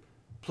different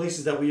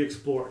places that we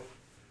explored,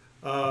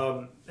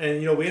 and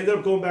we ended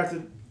up going back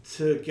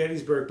to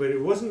Gettysburg, but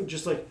it wasn't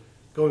just like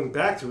going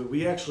back to it.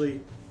 We actually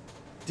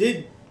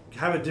did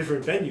have a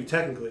different venue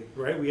technically,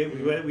 right? We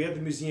had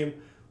the museum,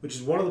 which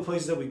is one of the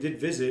places that we did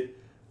visit.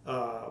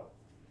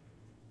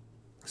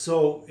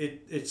 So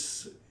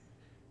it's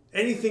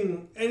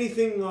anything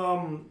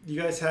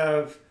you guys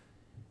have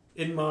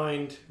in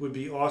mind would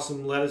be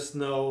awesome. Let us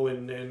know,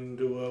 and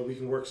we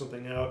can work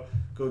something out.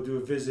 Go do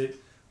a visit.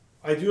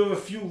 I do have a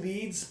few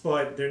leads,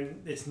 but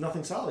it's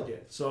nothing solid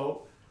yet.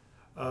 So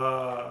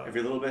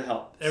every little bit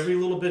helps. Every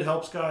little bit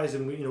helps, guys,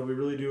 and we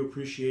really do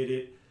appreciate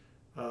it.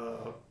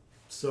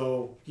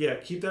 So yeah,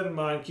 keep that in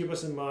mind. Keep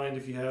us in mind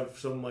if you have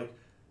some like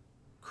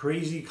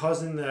crazy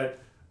cousin that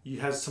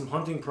has some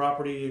hunting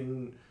property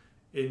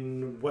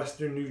in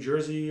western New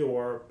Jersey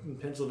or in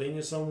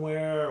Pennsylvania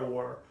somewhere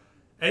or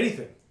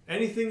anything.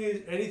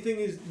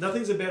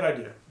 Nothing's a bad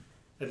idea.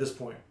 at this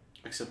point.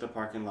 Except the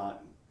parking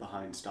lot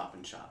behind Stop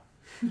and Shop.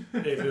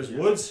 If there's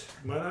woods,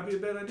 might not be a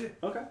bad idea.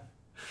 Okay.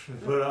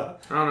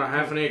 But I don't know.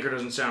 Half an acre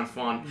doesn't sound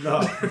fun. no.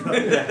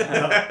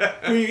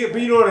 But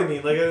you know what I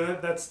mean.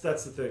 Like that's the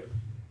thing.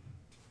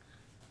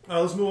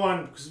 Let's move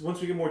on, because once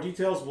we get more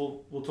details,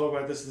 we'll talk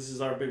about this. This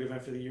is our big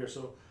event for the year,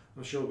 so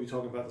I'm sure we'll be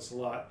talking about this a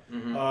lot.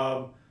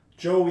 Mm-hmm.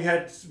 Joe, we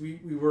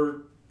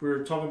were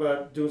talking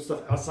about doing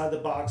stuff outside the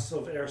box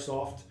of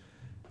airsoft,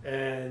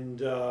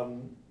 and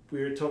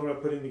we were talking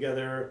about putting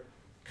together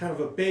kind of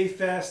a Bay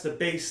Fest, a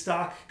Bay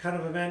Stock kind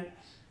of event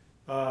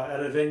at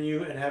a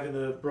venue, and having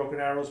the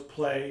Broken Arrows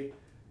play.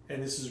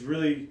 And this is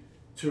really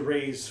to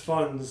raise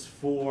funds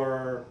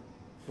for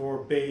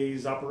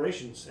Bay's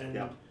operations.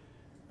 And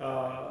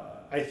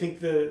I think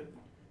the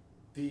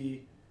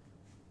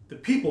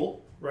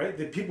people, right?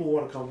 The people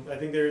want to come. I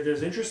think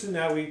there's interest in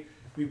that. We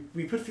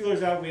put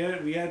feelers out.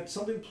 We had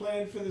something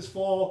planned for this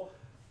fall,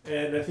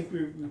 and I think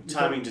we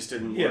timing just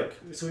didn't work.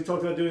 So we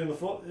talked about doing it in the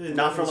fall.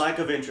 Not for lack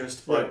of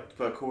interest, but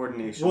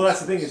coordination. Well, that's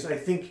the thing is, I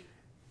think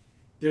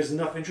there's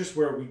enough interest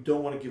where we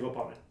don't want to give up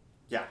on it.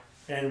 Yeah.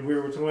 And we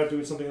were talking about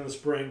doing something in the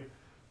spring.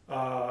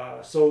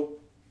 So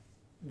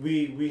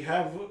we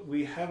have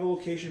a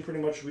location pretty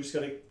much. We just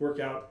got to work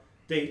out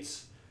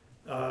dates.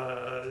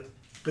 But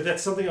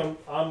that's something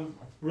I'm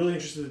really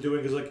interested in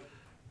doing, because like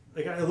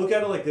I look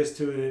at it like this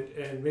too,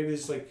 and maybe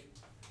it's like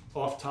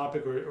off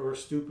topic or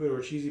stupid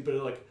or cheesy, but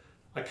like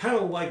I kind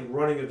of like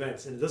running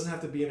events, and it doesn't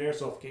have to be an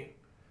airsoft game,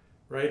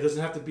 right? It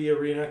doesn't have to be a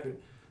reenactment.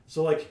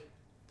 So like,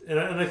 and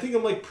I think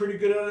I'm like pretty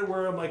good at it,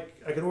 where I'm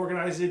like I can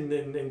organize it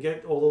and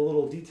get all the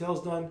little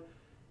details done,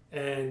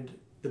 and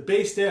the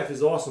base staff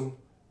is awesome,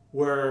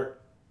 where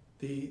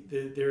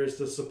there is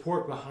the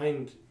support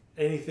behind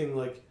anything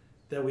like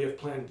that we have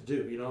planned to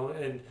do, you know,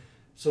 and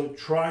so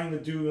trying to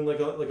do like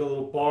a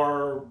little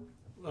bar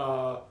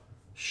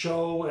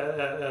show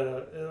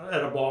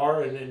at a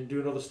bar and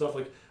doing other stuff.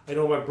 Like I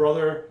know my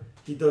brother,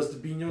 he does the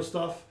Bino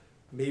stuff.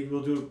 Maybe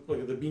we'll do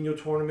like the Bino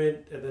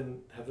tournament and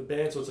then have the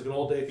band, so it's like an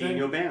all day thing.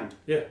 Bino band.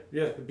 Yeah,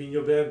 the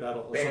Bino band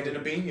battle. Band in a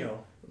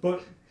Bino.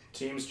 But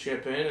teams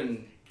chip in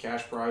and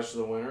cash prize to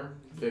the winner,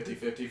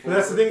 50-50. But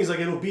that's the thing is like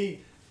it would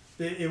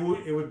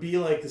be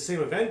like the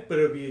same event, but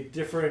it would be a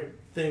different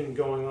thing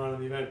going on in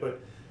the event. But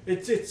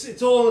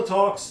it's all in the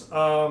talks.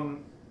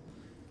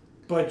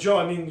 But Joe,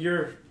 I mean,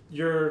 you're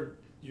the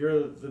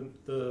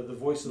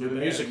voice of You're the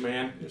the music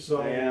man.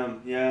 So I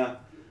am, yeah.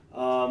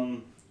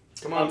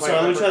 Come on, I'm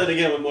sorry, let me try that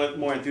again with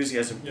more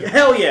enthusiasm. Yeah.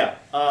 Hell yeah!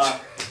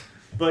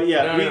 But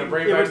yeah, No,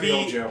 bring it back to the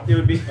old Joe. It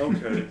would be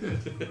okay.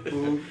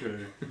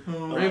 Okay.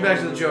 Bring it back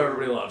to the Joe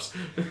everybody loves.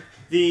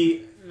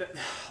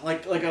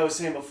 Like I was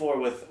saying before,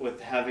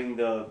 with having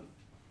the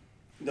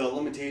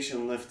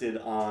limitation lifted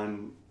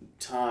on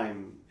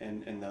time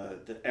and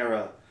the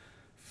era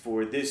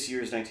for this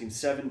year's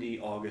 1970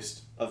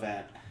 August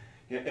event.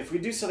 You know, if we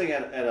do something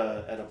at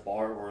a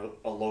bar or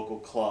a local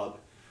club,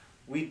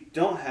 we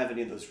don't have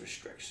any of those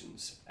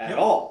restrictions at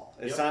all.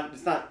 It's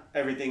not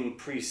everything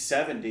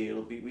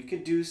pre-70. We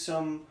could do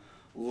some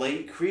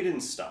late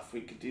Creedence stuff.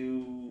 We could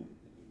do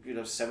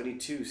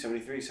 72,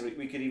 73, 70.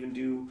 We could even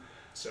do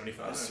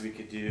 75. We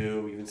could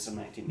do even some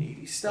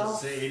 1980s stuff.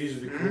 Say 80s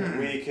would be cool.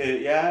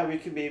 We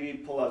could maybe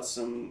pull out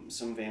some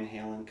Van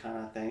Halen kind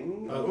of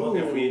thing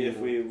if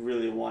we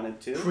really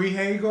wanted to.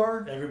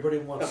 Pre-Hagar? Everybody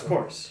wants. Of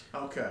course.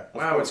 Okay.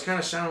 Wow, it's kind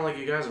of sounding like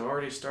you guys have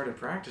already started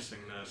practicing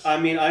this. I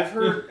mean, I've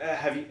heard.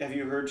 Have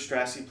you heard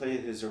Strassi play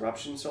his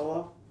Eruption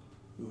solo?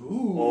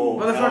 Ooh. Oh,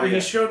 Motherfucker, yeah.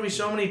 he showed me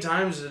so many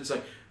times, and it's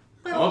like,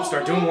 oh,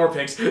 start doing more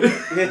picks. I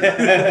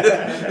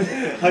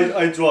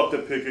dropped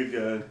the pick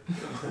again.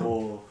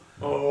 Oh.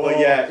 Well,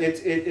 yeah,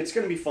 it's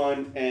going to be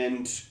fun,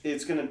 and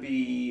it's going to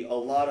be a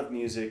lot of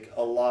music,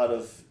 a lot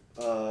of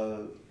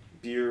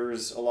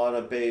beers, a lot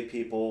of Bay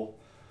people,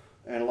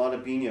 and a lot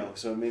of Bino.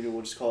 So maybe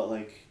we'll just call it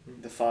like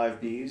the 5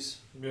 Bs.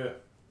 Yeah.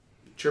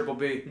 Triple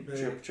B.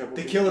 Triple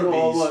The B. Killer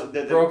Bees.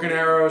 The Broken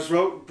Arrows.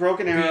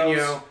 Broken Arrows.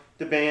 Bino.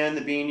 The band,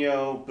 the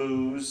Bino,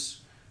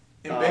 Booze.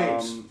 And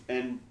babes.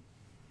 And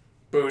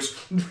Booze.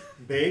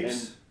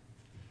 Babes?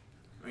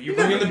 Are you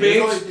bringing the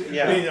babes?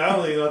 Yeah. I mean, I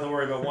don't really have to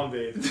worry about one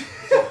babe.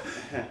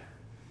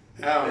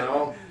 I don't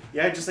know.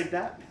 Yeah, just like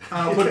that.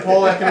 I'll put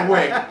Paulak in a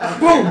wig.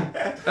 Boom!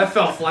 That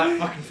fell flat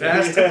fucking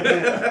fast.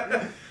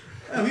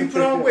 You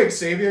put on a wig,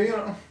 Savior, you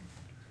know.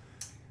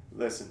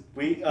 Listen,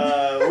 we're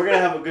gonna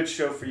have a good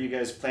show for you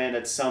guys planned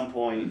at some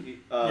point.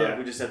 Yeah.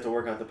 We just have to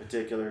work out the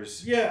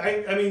particulars. Yeah,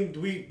 I mean,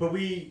 we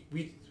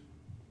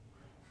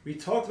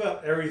talked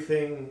about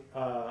everything,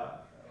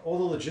 all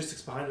the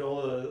logistics behind it,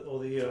 all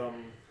the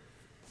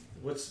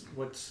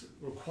what's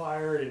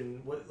required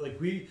and what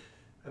we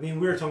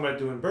were talking about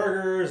doing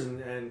burgers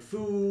and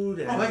food.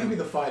 And, that could be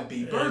the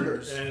 5B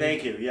burgers. And,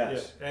 Thank you.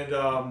 Yes. Yeah,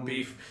 and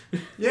Beef.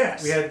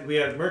 Yes. we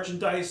had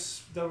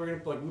merchandise that we're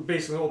gonna we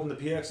basically opened the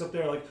PX up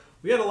there. Like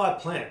we had a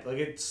lot planned. Like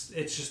it's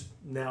just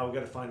now we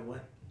got to find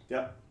when.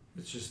 Yep.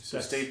 It's just so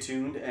stay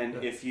tuned,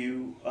 and if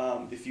you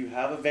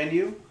have a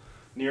venue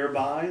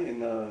nearby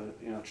in the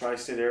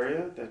tri-state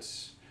area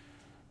that's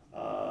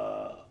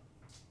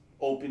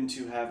open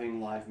to having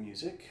live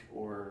music,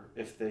 or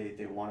if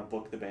they want to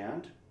book the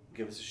band,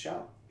 give us a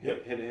shout.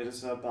 Yep. Hit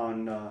us up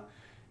on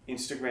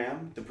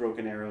Instagram, the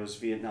Broken Arrows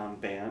Vietnam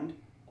Band,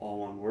 all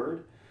one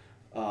word.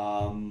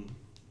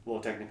 Well,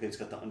 technically it's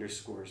got the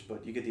underscores,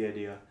 but you get the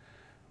idea.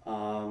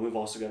 We've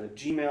also got a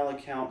Gmail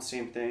account,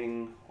 same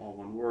thing, all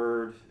one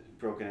word,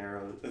 the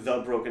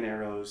Broken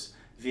Arrows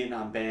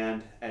Vietnam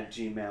Band at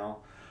Gmail.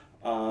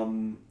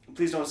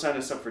 Please don't sign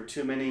us up for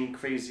too many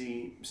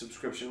crazy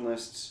subscription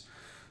lists.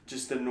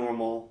 Just the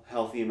normal,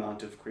 healthy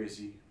amount of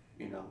crazy,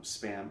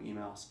 spam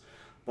emails.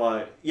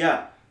 But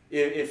yeah,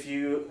 if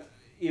you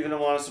even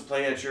want us to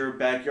play at your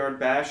backyard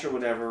bash or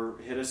whatever,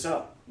 hit us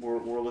up.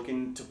 We're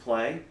looking to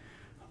play.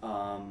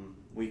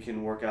 We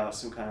can work out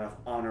some kind of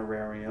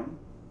honorarium,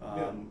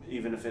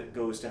 even if it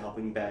goes to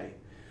helping BAE,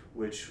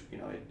 which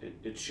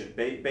it should.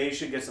 BAE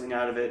should get something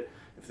out of it.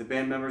 If the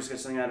band members get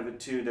something out of it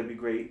too, that'd be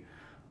great.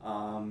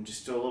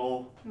 Just do a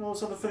little,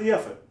 something for the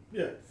effort.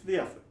 Yeah. For the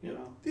effort,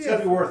 It's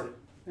gotta be worth it.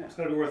 Yeah. It's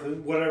gotta be worth it.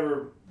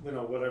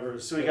 Whatever.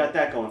 So we got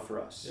that going for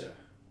us. Yeah.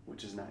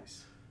 Which is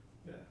nice.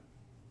 Yeah.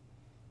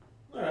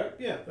 All right.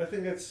 Yeah, I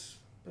think that's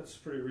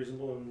pretty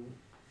reasable and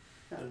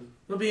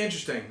It'll be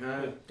interesting.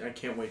 I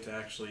can't wait to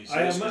actually see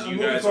I'm this because you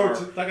looking guys forward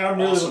are to, I'm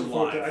really awesome looking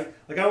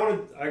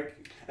forward live. to.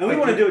 And we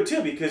want to do it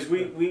too because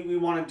we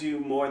want to do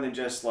more than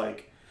just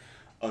like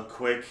a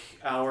quick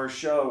hour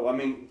show. I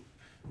mean,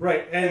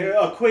 right, and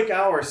a quick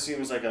hour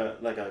seems like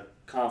a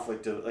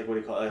conflict of like what do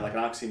you call it, like an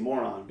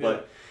oxymoron. Yeah.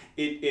 But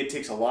it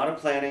takes a lot of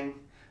planning,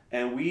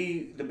 and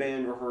the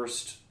band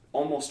rehearsed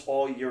almost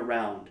all year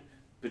round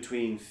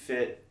between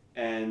Fit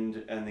and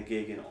the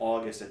gig in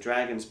August at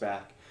Dragon's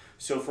Back.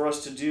 So for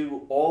us to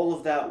do all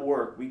of that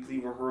work, weekly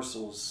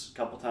rehearsals a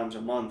couple times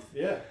a month,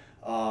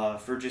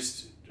 for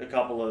just a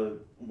couple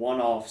of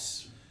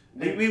one-offs,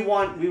 we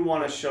want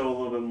to show a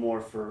little bit more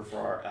for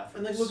our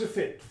efforts. And look at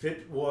Fit.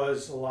 Fit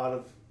was a lot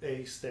of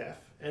a staff,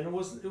 and it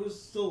was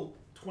still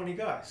 20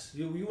 guys.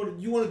 You want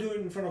to do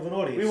it in front of an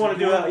audience. We want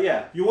to do it,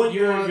 yeah. You want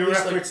your at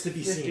least efforts like to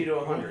be 50 seen. to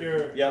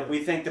 100. Yeah,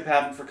 we thank the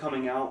Patent for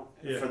coming out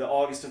Yeah. for the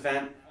August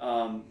event.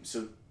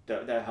 So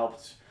that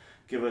helped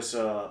give us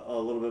a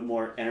little bit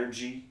more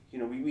energy.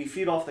 We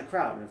feed off the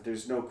crowd, and if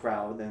there's no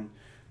crowd, then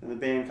the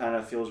band kind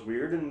of feels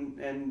weird,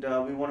 and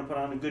we want to put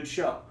on a good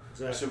show.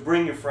 Exactly. So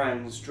bring your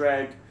friends,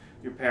 drag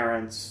your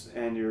parents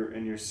and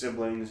your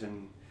siblings,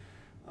 and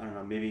I don't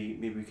know, maybe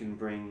we can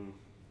bring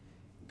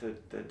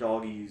the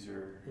doggies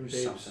or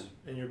babes. something.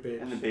 And your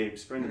babes. And the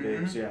babes. Bring the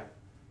babes, yeah.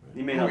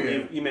 You may Oh, not yeah.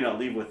 leave. You may not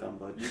leave with them,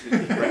 but you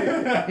can bring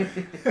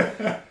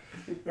them.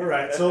 All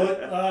right. So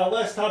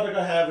last topic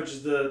I have, which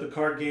is the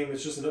card game.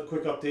 It's just a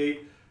quick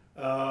update.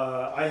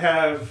 I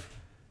have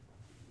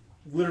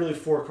literally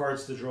 4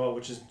 cards to draw,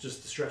 which is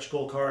just the stretch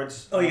goal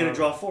cards. Oh, you're gonna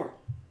draw 4.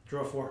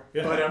 Draw 4.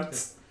 Yeah. But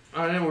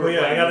I know Well, we're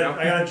yeah, I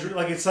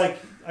playing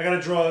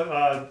gotta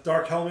draw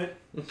Dark Helmet,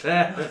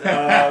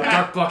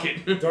 Dark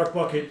Bucket. Dark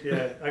Bucket.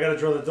 Yeah, I gotta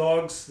draw the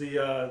dogs,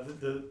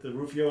 the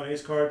Rufio and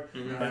Ace card,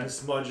 and the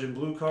Smudge and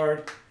Blue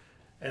card,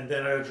 and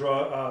then I gotta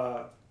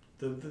draw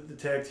the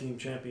tag team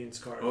champions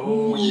card.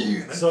 Oh,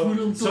 yeah. So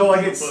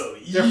like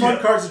they're fun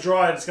cards to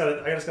draw. I just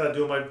gotta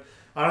do them. I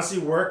honestly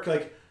work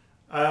like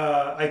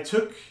I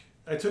took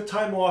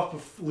time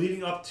off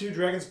leading up to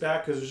Dragon's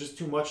Back because it was just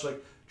too much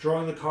like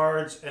drawing the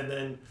cards and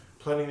then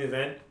planning the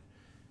event,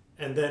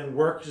 and then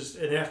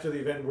after the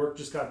event work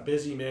just got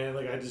busy, man.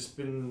 Like I've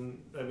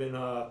been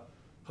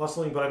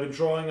hustling, but I've been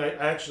drawing. I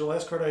actually the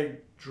last card I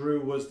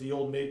drew was the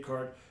Old Maid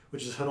card,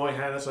 which is Hanoi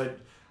Hannah. So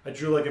I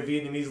drew like a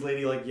Vietnamese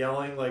lady like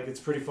yelling, like it's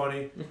pretty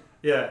funny.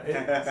 Yeah.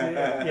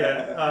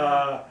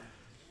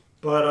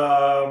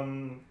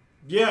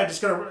 Yeah, I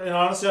just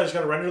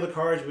gotta render the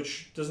cards,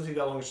 which doesn't take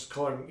that long. It's just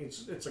coloring.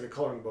 It's like a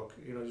coloring book,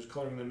 just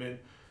coloring them in,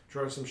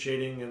 drawing some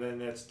shading, and then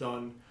that's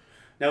done.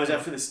 Now, is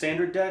that for the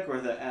standard deck or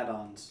the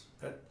add-ons?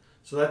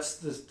 So that's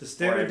the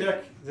standard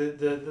deck.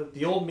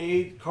 The Old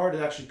Maid card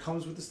actually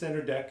comes with the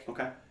standard deck.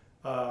 Okay.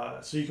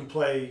 So you can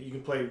play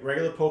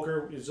regular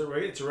poker. It's a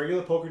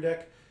regular poker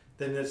deck.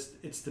 Then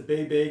it's the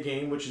BAE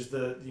game, which is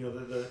the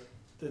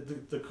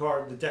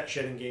card, the deck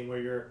shedding game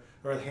or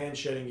the hand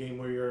shedding game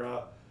where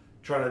you're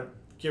trying to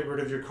get rid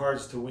of your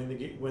cards to win the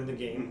game.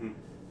 Mm-hmm.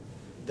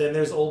 Then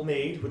there's Old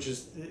Maid, which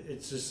is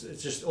it's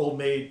just Old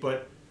Maid,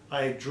 but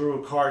I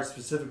drew a card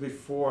specifically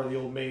for the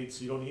Old Maid,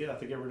 so you don't have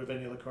to get rid of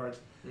any other cards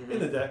in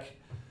the deck.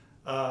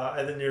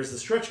 And then there's the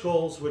stretch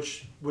goals,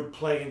 which would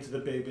play into the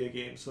BAE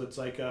game. So it's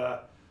like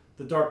the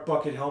Dark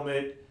Bucket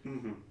helmet.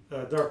 Mm-hmm.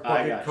 Dark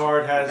Bucket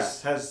card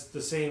has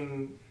the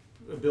same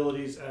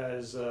abilities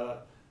as the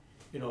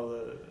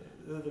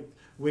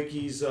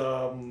Wiki's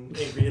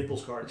Angry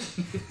Nipples card.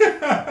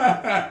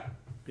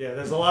 Yeah,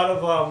 there's a lot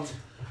of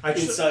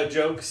inside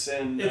jokes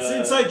and it's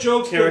inside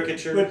jokes,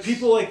 caricatures. but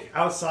people like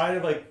outside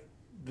of like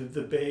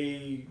the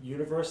BAE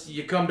universe.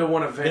 You come to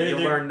one event, you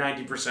learn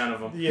 90%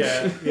 of them.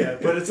 Yeah,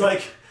 but it's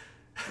like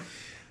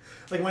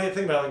my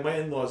thing about like my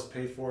in-laws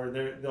pay for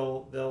it.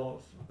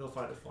 They'll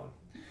find it fun.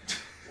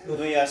 Let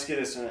me ask you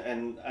this,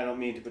 and I don't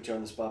mean to put you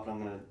on the spot, but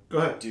I'm going Go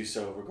ahead. to do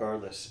so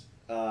regardless.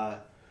 So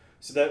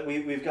that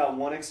we've got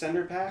one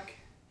extender pack,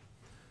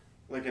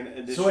 Like an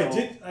additional. So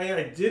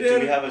I did. Do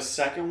we have a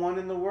second one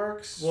in the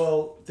works?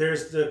 Well,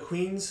 there's the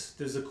Queens.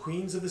 There's the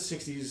Queens of the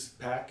 '60s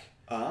pack.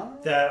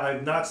 That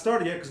I've not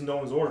started yet because no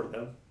one's ordered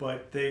them.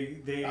 But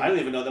they. I didn't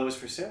even know that was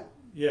for sale.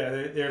 Yeah,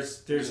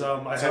 there's it's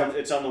on the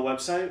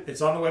website.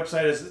 It's on the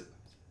website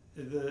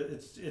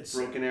it's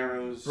Broken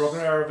Arrows.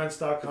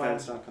 BrokenArrowEvents.com.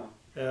 Events.com.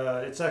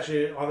 It's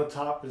actually on the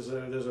top. There's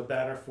a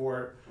banner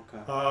for it.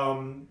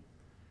 Okay.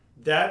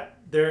 That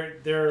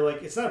they're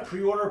like, it's not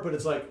pre-order, but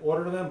it's like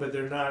order them, but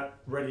they're not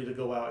ready to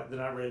go out. They're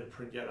not ready to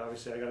print yet.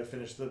 Obviously, I got to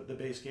finish the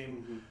base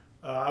game. Mm-hmm.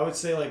 I would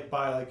say like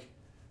by like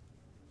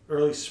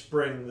early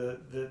spring,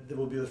 that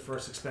will be the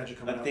first expansion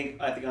coming out. I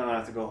think I'm gonna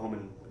have to go home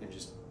and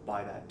just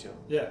buy that too.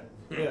 Yeah,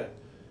 yeah.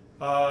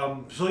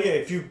 So yeah,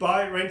 if you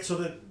buy right, so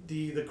the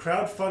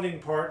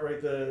crowdfunding part,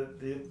 right,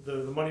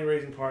 the money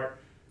raising part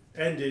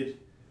ended,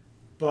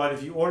 but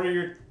if you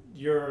order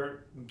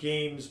your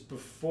games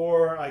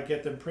before I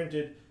get them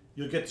printed,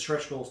 you'll get the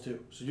stretch goals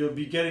too. So you'll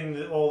be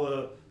getting all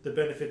the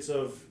benefits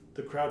of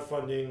the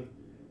crowdfunding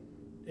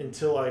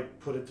until I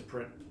put it to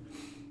print.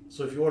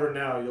 So if you order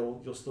now,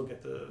 you'll still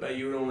get the. But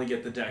you would only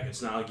get the deck.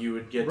 It's not like you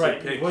would get right.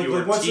 to pick like,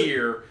 your like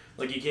tier.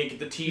 Like you can't get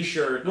the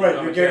T-shirt. Right,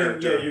 you're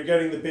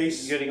getting the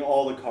base. You're getting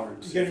all the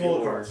cards. You're getting all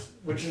the cards,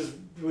 which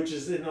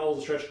is in all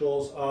the stretch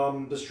goals.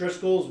 The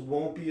stretch goals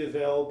won't be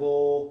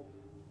available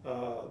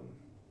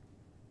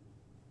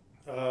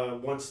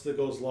once it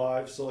goes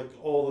live. So like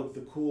all of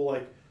the cool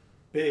like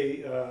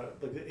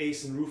like the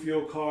Ace and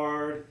Rufio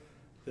card,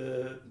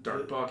 the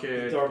Dark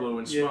Bucket, Blue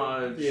and yeah,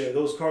 Smudge. Yeah,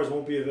 those cards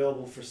won't be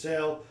available for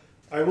sale.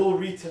 I will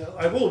retail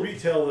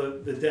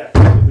the deck,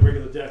 the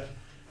regular deck.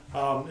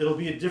 It'll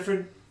be a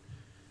different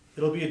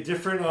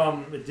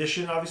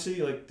edition,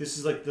 obviously. Like this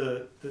is like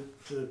the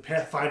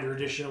Pathfinder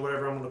edition or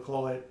whatever I'm going to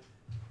call it,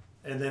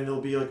 and then there'll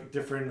be like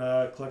different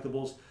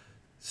collectibles.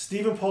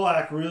 Stephen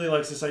Polak really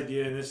likes this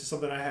idea, and this is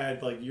something I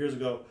had like years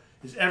ago.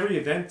 Is every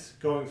event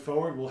going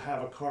forward will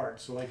have a card.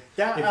 So like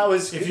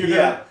if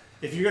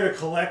you're gonna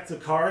collect the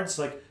cards,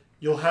 like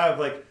you'll have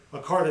like a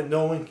card that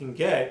no one can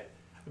get.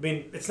 I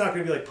mean, it's not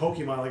going to be like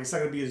Pokemon. Like, it's not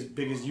going to be as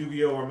big as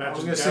Yu-Gi-Oh! Or Magic. I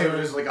was going to say it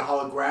was like a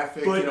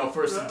holographic,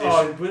 first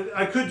edition. But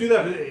I could do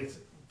that.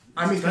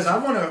 But because I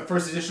want a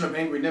first edition of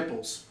Angry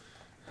Nipples.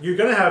 You're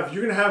gonna have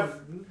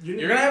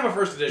a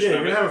first edition. Yeah,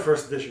 you're gonna have a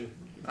first edition.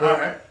 But, all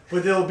right.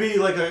 But there'll be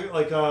like a.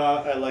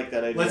 I like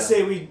that idea. Let's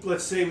say we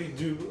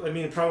do. I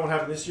mean, it probably won't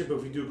happen this year, but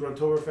if we do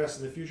Gruntoberfest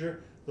in the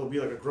future, there'll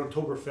be like a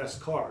Gruntoberfest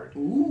card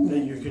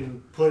that you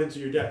can put into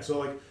your deck. So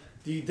like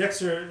the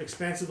decks are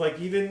expansive. Like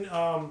even.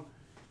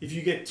 If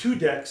you get 2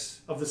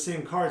 decks of the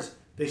same cards,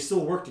 they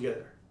still work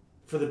together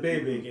for the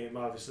BAE game.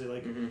 Obviously,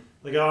 like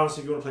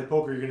honestly, if you want to play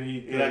poker, you're gonna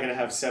need. You're not gonna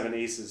have 7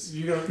 aces.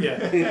 You're gonna, yeah.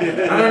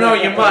 I don't know.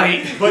 You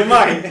might,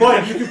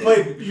 but you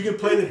can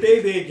play the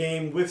BAE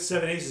game with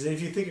 7 aces. And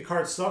if you think a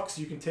card sucks,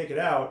 you can take it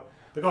out.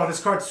 Like, oh,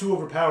 this card's too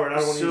overpowered. I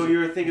don't want to use it. So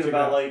you're thinking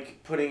about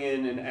like putting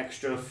in an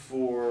extra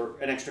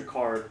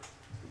card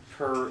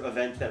per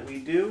event that we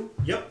do.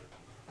 Yep.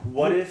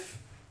 What if?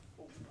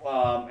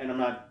 And I'm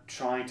not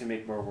trying to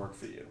make more work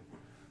for you.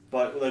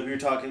 But like we were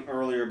talking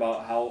earlier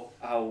about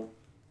how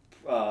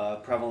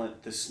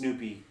prevalent the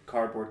Snoopy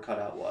cardboard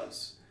cutout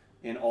was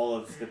in all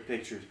of the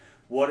pictures.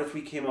 What if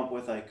we came up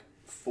with like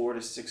 4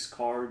 to 6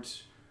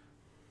 cards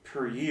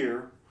per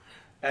year,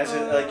 as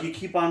like you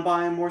keep on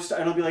buying more stuff,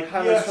 and it'll be like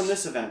highlights from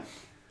this event.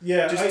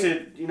 Yeah, just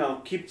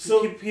to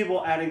keep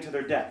people adding to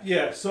their deck.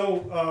 Yeah.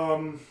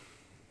 So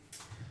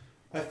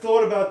I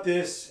thought about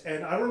this,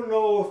 and I don't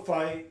know if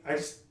I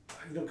just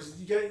because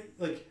you get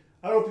like.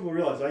 I don't know if people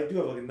realize I do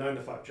have like a 9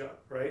 to 5 job,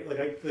 right?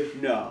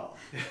 No.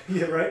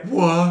 Yeah, right.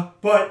 What?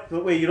 But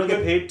wait, you don't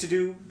get paid to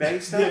do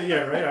bank stuff?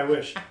 Yeah, right. I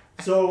wish.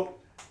 So,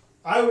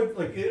 I would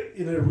like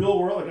in a real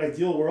world, like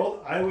ideal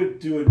world, I would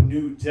do a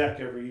new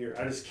deck every year.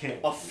 I just can't.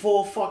 A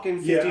full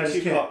fucking 52. Yeah, I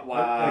just can't.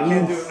 Wow. I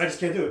can't do it. I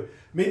just can't do it.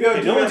 Maybe I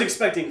would. No one's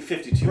expecting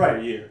 52 per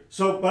year.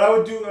 So, but I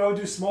would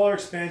do smaller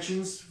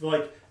expansions for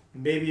like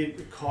maybe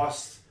it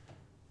costs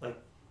like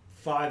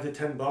 $5 to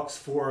 $10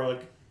 for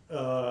like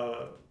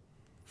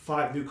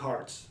 5 new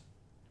cards.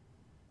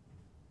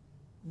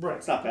 Right.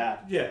 It's not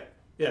bad. Yeah.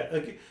 Yeah.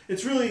 Like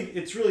it's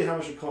really how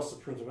much it costs to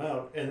print them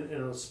out and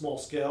on a small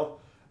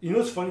scale. You know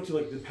what's funny too?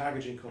 Like the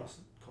packaging costs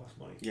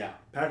money. Yeah.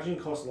 Packaging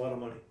costs a lot of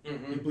money.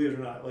 Mm-hmm. You believe it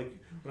or not. Like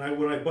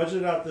when I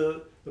budgeted out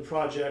the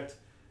project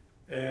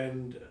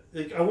and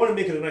like I want to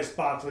make it a nice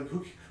box. Like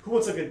who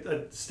wants like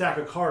a stack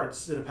of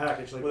cards in a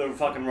package? Like with a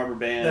fucking rubber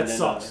band that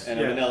sucks. And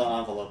a manila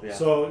envelope, yeah.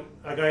 So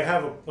like I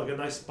have a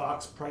nice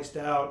box priced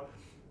out.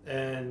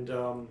 And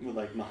with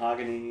like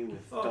mahogany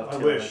with I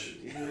wish.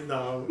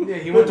 No. Yeah,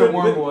 he went to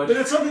Wormwood. But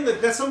that's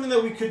something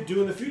that we could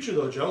do in the future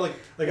though, Joe. Like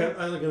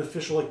I like an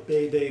official like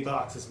BAE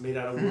box that's made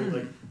out of wood.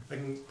 Like I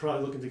can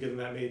probably look into getting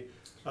that made.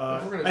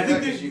 If we're gonna do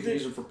that, you can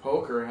use it for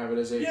poker and have it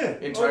as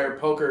a entire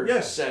poker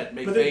set.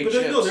 Make big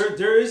chips. No,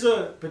 there is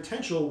a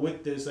potential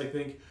with this. I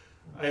think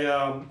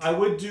I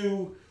would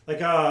do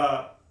like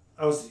I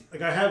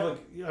have like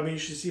I mean you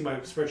should see my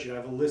spreadsheet. I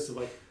have a list of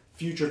like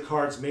future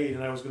cards made,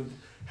 and I was gonna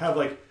have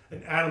like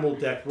an animal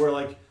deck where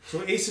like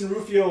so Ace and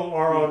Rufio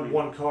are on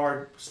one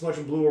card, Smudge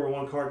and Blue are on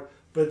one card,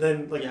 but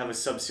then like you have a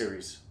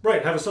sub-series.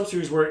 Right, have a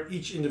sub-series where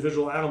each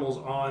individual animal's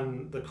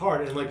on the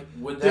card and like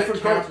Would that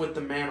different count cards with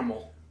the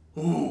manimal?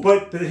 Ooh.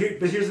 But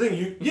here's the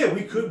thing,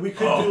 we could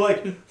do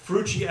like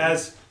Frucci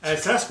as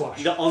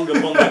Sasquatch. The Unga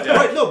Bunga deck.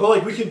 Right, no, but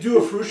like we can do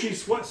a Frucci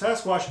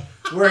Sasquatch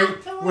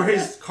where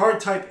his card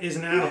type is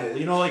an animal.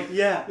 You know, like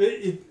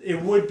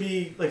it would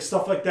be like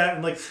stuff like that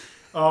and like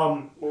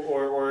or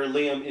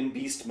Liam in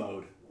beast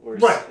mode or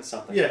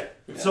something. Yeah.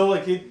 So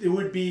like it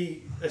would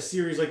be a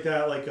series like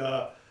that, like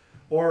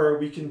or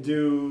we can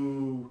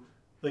do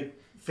like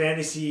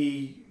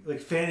fantasy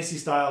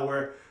style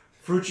where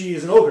Frucci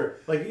is an ogre.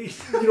 Like you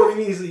know what I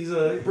mean? He's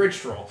a bridge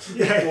troll.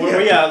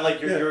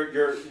 Like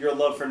your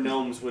love for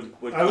gnomes would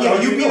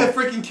you'd be the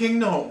freaking king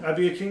gnome. I'd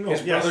be a king gnome.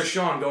 His brother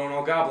Sean going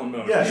all goblin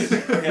mode. Yes.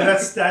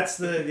 That's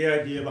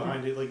the idea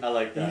behind it. Like I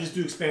like that. You just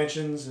do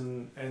expansions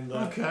and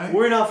okay.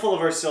 We're not full of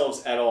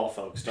ourselves at all,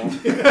 folks. Don't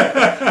we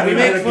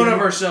make fun of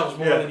ourselves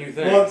more than you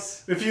think. Well,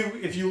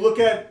 if you look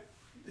at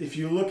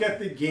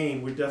the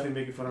game, we're definitely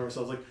making fun of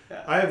ourselves. Like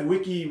I have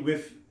Wiki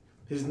with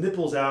his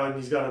nipples out and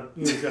he's got a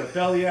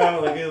belly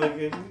out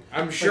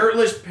I'm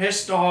shirtless,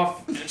 pissed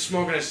off, and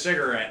smoking a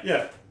cigarette.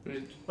 Yeah.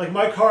 Like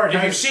my card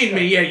If you've seen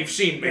me, you've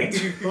seen me.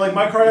 But like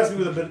my card has me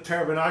with a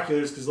pair of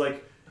binoculars because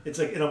like it's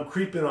like and I'm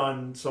creeping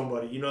on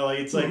somebody. You know, like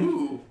it's like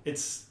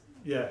it's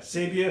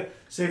Sabia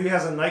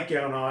has a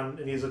nightgown on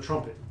and he has a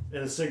trumpet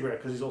and a cigarette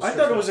because he's all. I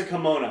thought it was a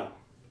kimono.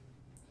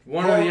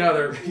 One or the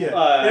other.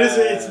 Yeah,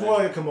 it's more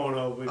like a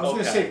kimono. I was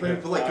gonna say,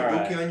 put like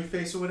kabuki on your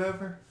face or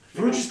whatever.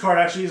 Frucci's card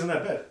actually isn't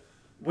that bad.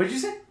 What did you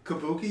say?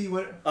 Kabuki?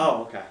 What?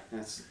 Oh, okay.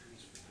 That's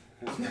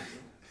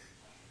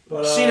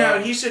But, see now,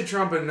 he said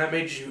trumpet, and that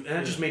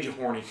just made you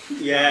horny.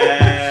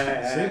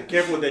 Yeah.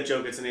 Careful with that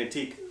joke. It's an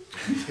antique.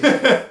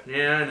 Yeah,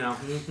 I know.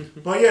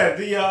 But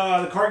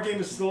yeah, the card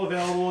game is still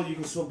available. You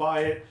can still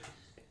buy it.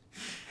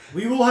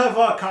 We will have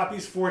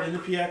copies for it in the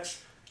PX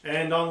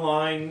and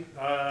online.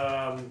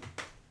 Trying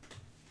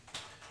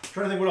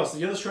to think what else.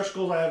 The other stretch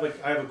goals I have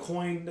a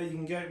coin that you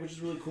can get, which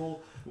is really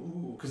cool.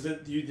 Because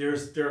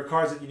there are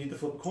cards that you need to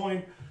flip a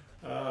coin.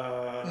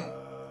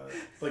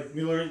 Like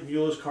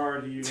Mueller's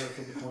card, you got to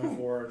flip a coin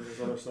for, and there's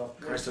other stuff.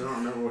 Christ, I don't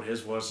remember what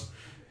his was.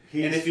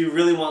 And if you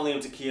really want Liam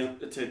to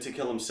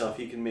kill himself,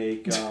 he can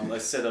make a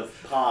set of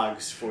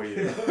pogs for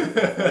you.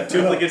 A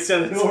duplicate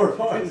set of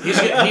pogs.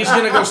 He's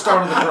gonna go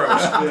start on the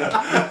pros.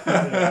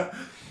 Yeah.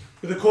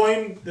 The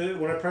coin,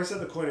 when I price out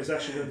the coin, it's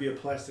actually going to be a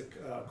plastic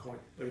coin.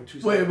 Like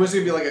Wait, was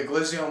it going to be like a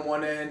glizzy on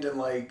one end and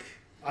like...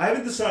 I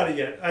haven't decided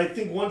yet. I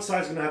think one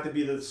side's going to have to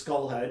be the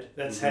skull head.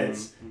 That's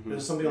heads. Mm-hmm.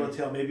 There's something on the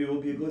tail. Maybe it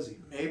will be a glizzy.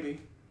 Maybe.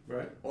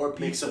 Right? Or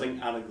make something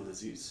out of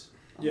glizzies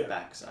on the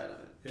back side of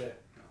it. Yeah.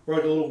 Or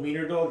like a little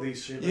wiener dog. They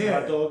shape like a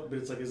hot dog, but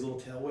it's like his little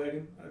tail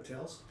wagging.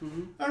 Tails.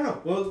 Mm-hmm. I don't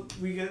know. Well,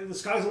 the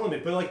sky's the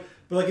limit. But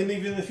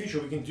even in the future,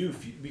 we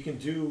can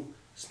do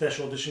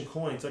special edition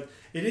coins. Like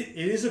it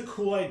is a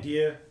cool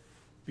idea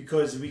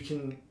because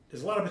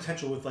there's a lot of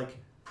potential with like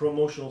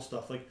promotional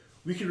stuff. Like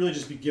we could really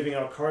just be giving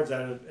out cards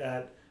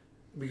at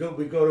we go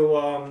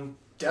to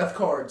death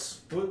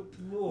cards. No.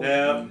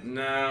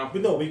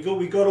 But no, we go.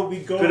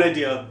 Good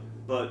idea,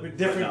 but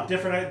different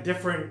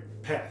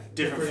path.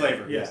 Different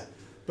flavor. Yeah.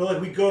 But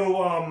like we go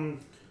to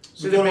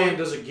so the band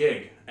does a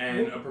gig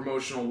and a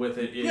promotional with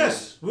it is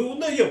yes.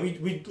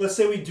 We let's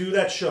say we do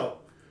that show.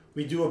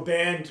 We do a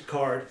band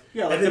card.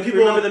 Yeah, like and then people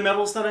remember the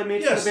medals that I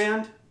made for the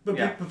band? But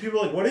people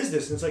are like, what is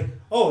this? And it's like,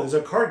 oh, there's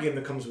a card game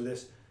that comes with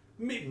this.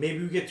 Maybe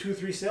we get 2 or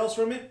 3 sales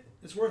from it.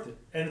 It's worth it.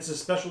 And it's a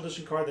special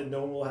edition card that no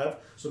one will have.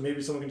 So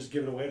maybe someone can just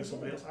give it away to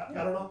somebody else. I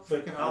don't know.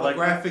 But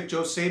holographic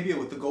Joe Sabia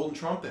with the golden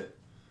trumpet.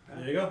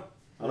 There you go.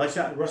 I like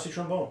that. Rusty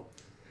trombone.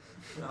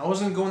 I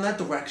wasn't going that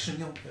direction.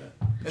 Yeah.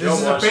 This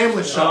is a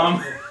family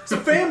show. It's a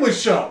family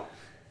show.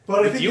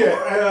 But I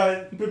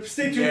think, but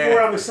stay tuned for it.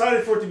 I'm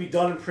excited for it to be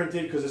done and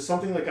printed because it's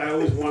something like I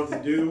always wanted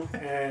to do.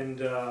 And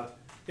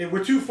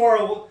we're too far.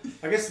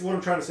 I guess what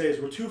I'm trying to say is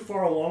we're too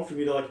far along for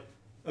me to like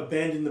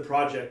abandon the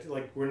project.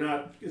 Like we're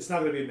not. It's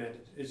not going to be abandoned.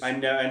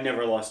 I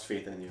never lost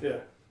faith in you. Yeah.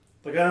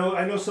 Like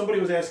I know somebody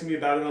was asking me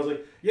about it, and I was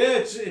like, yeah,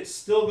 it's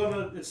still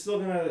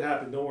gonna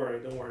happen. Don't worry.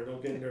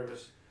 Don't get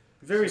nervous.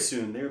 Very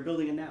soon. They are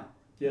building it now.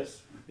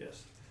 Yes.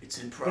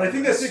 It's in progress. But I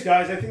think that's it,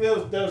 guys. I think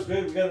that was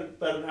good. We got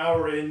about an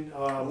hour in.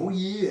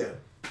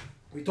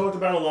 We talked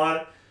about a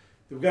lot.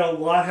 We've got a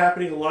lot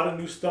happening. A lot of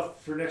new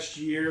stuff for next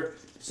year.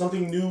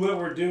 Something new that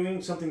we're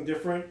doing. Something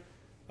different.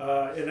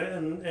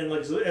 And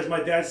like as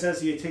my dad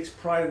says, he takes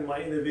pride in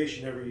my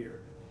innovation every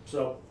year.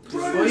 So.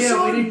 Oh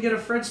yeah, we didn't get a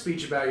Fred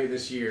speech about you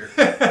this year.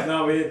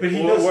 No, we didn't. But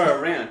he does. We're a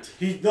rant.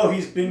 He's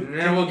been.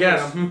 Yeah, we'll get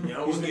him.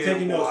 He's been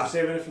taking notes. We're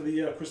saving it for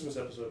the Christmas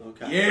episode.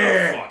 Okay.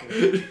 Yeah. Oh,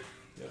 fuck.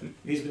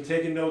 He's been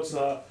taking notes.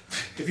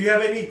 If you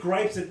have any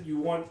gripes that you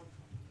want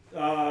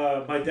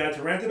my dad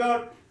to rant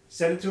about,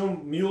 send it to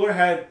him. Mueller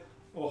had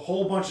a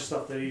whole bunch of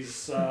stuff that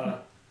he's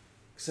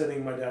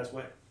sending my dad's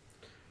way.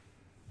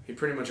 He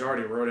pretty much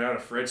already wrote out a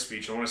Fred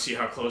speech. I want to see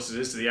how close it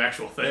is to the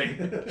actual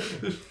thing.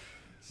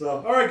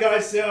 So, all right,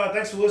 guys.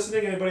 Thanks for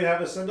listening. Anybody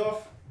have a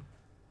send-off?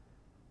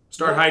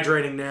 Start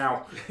hydrating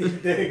now.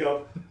 There you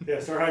go. Yeah,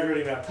 start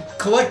hydrating now.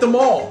 Collect them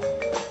all.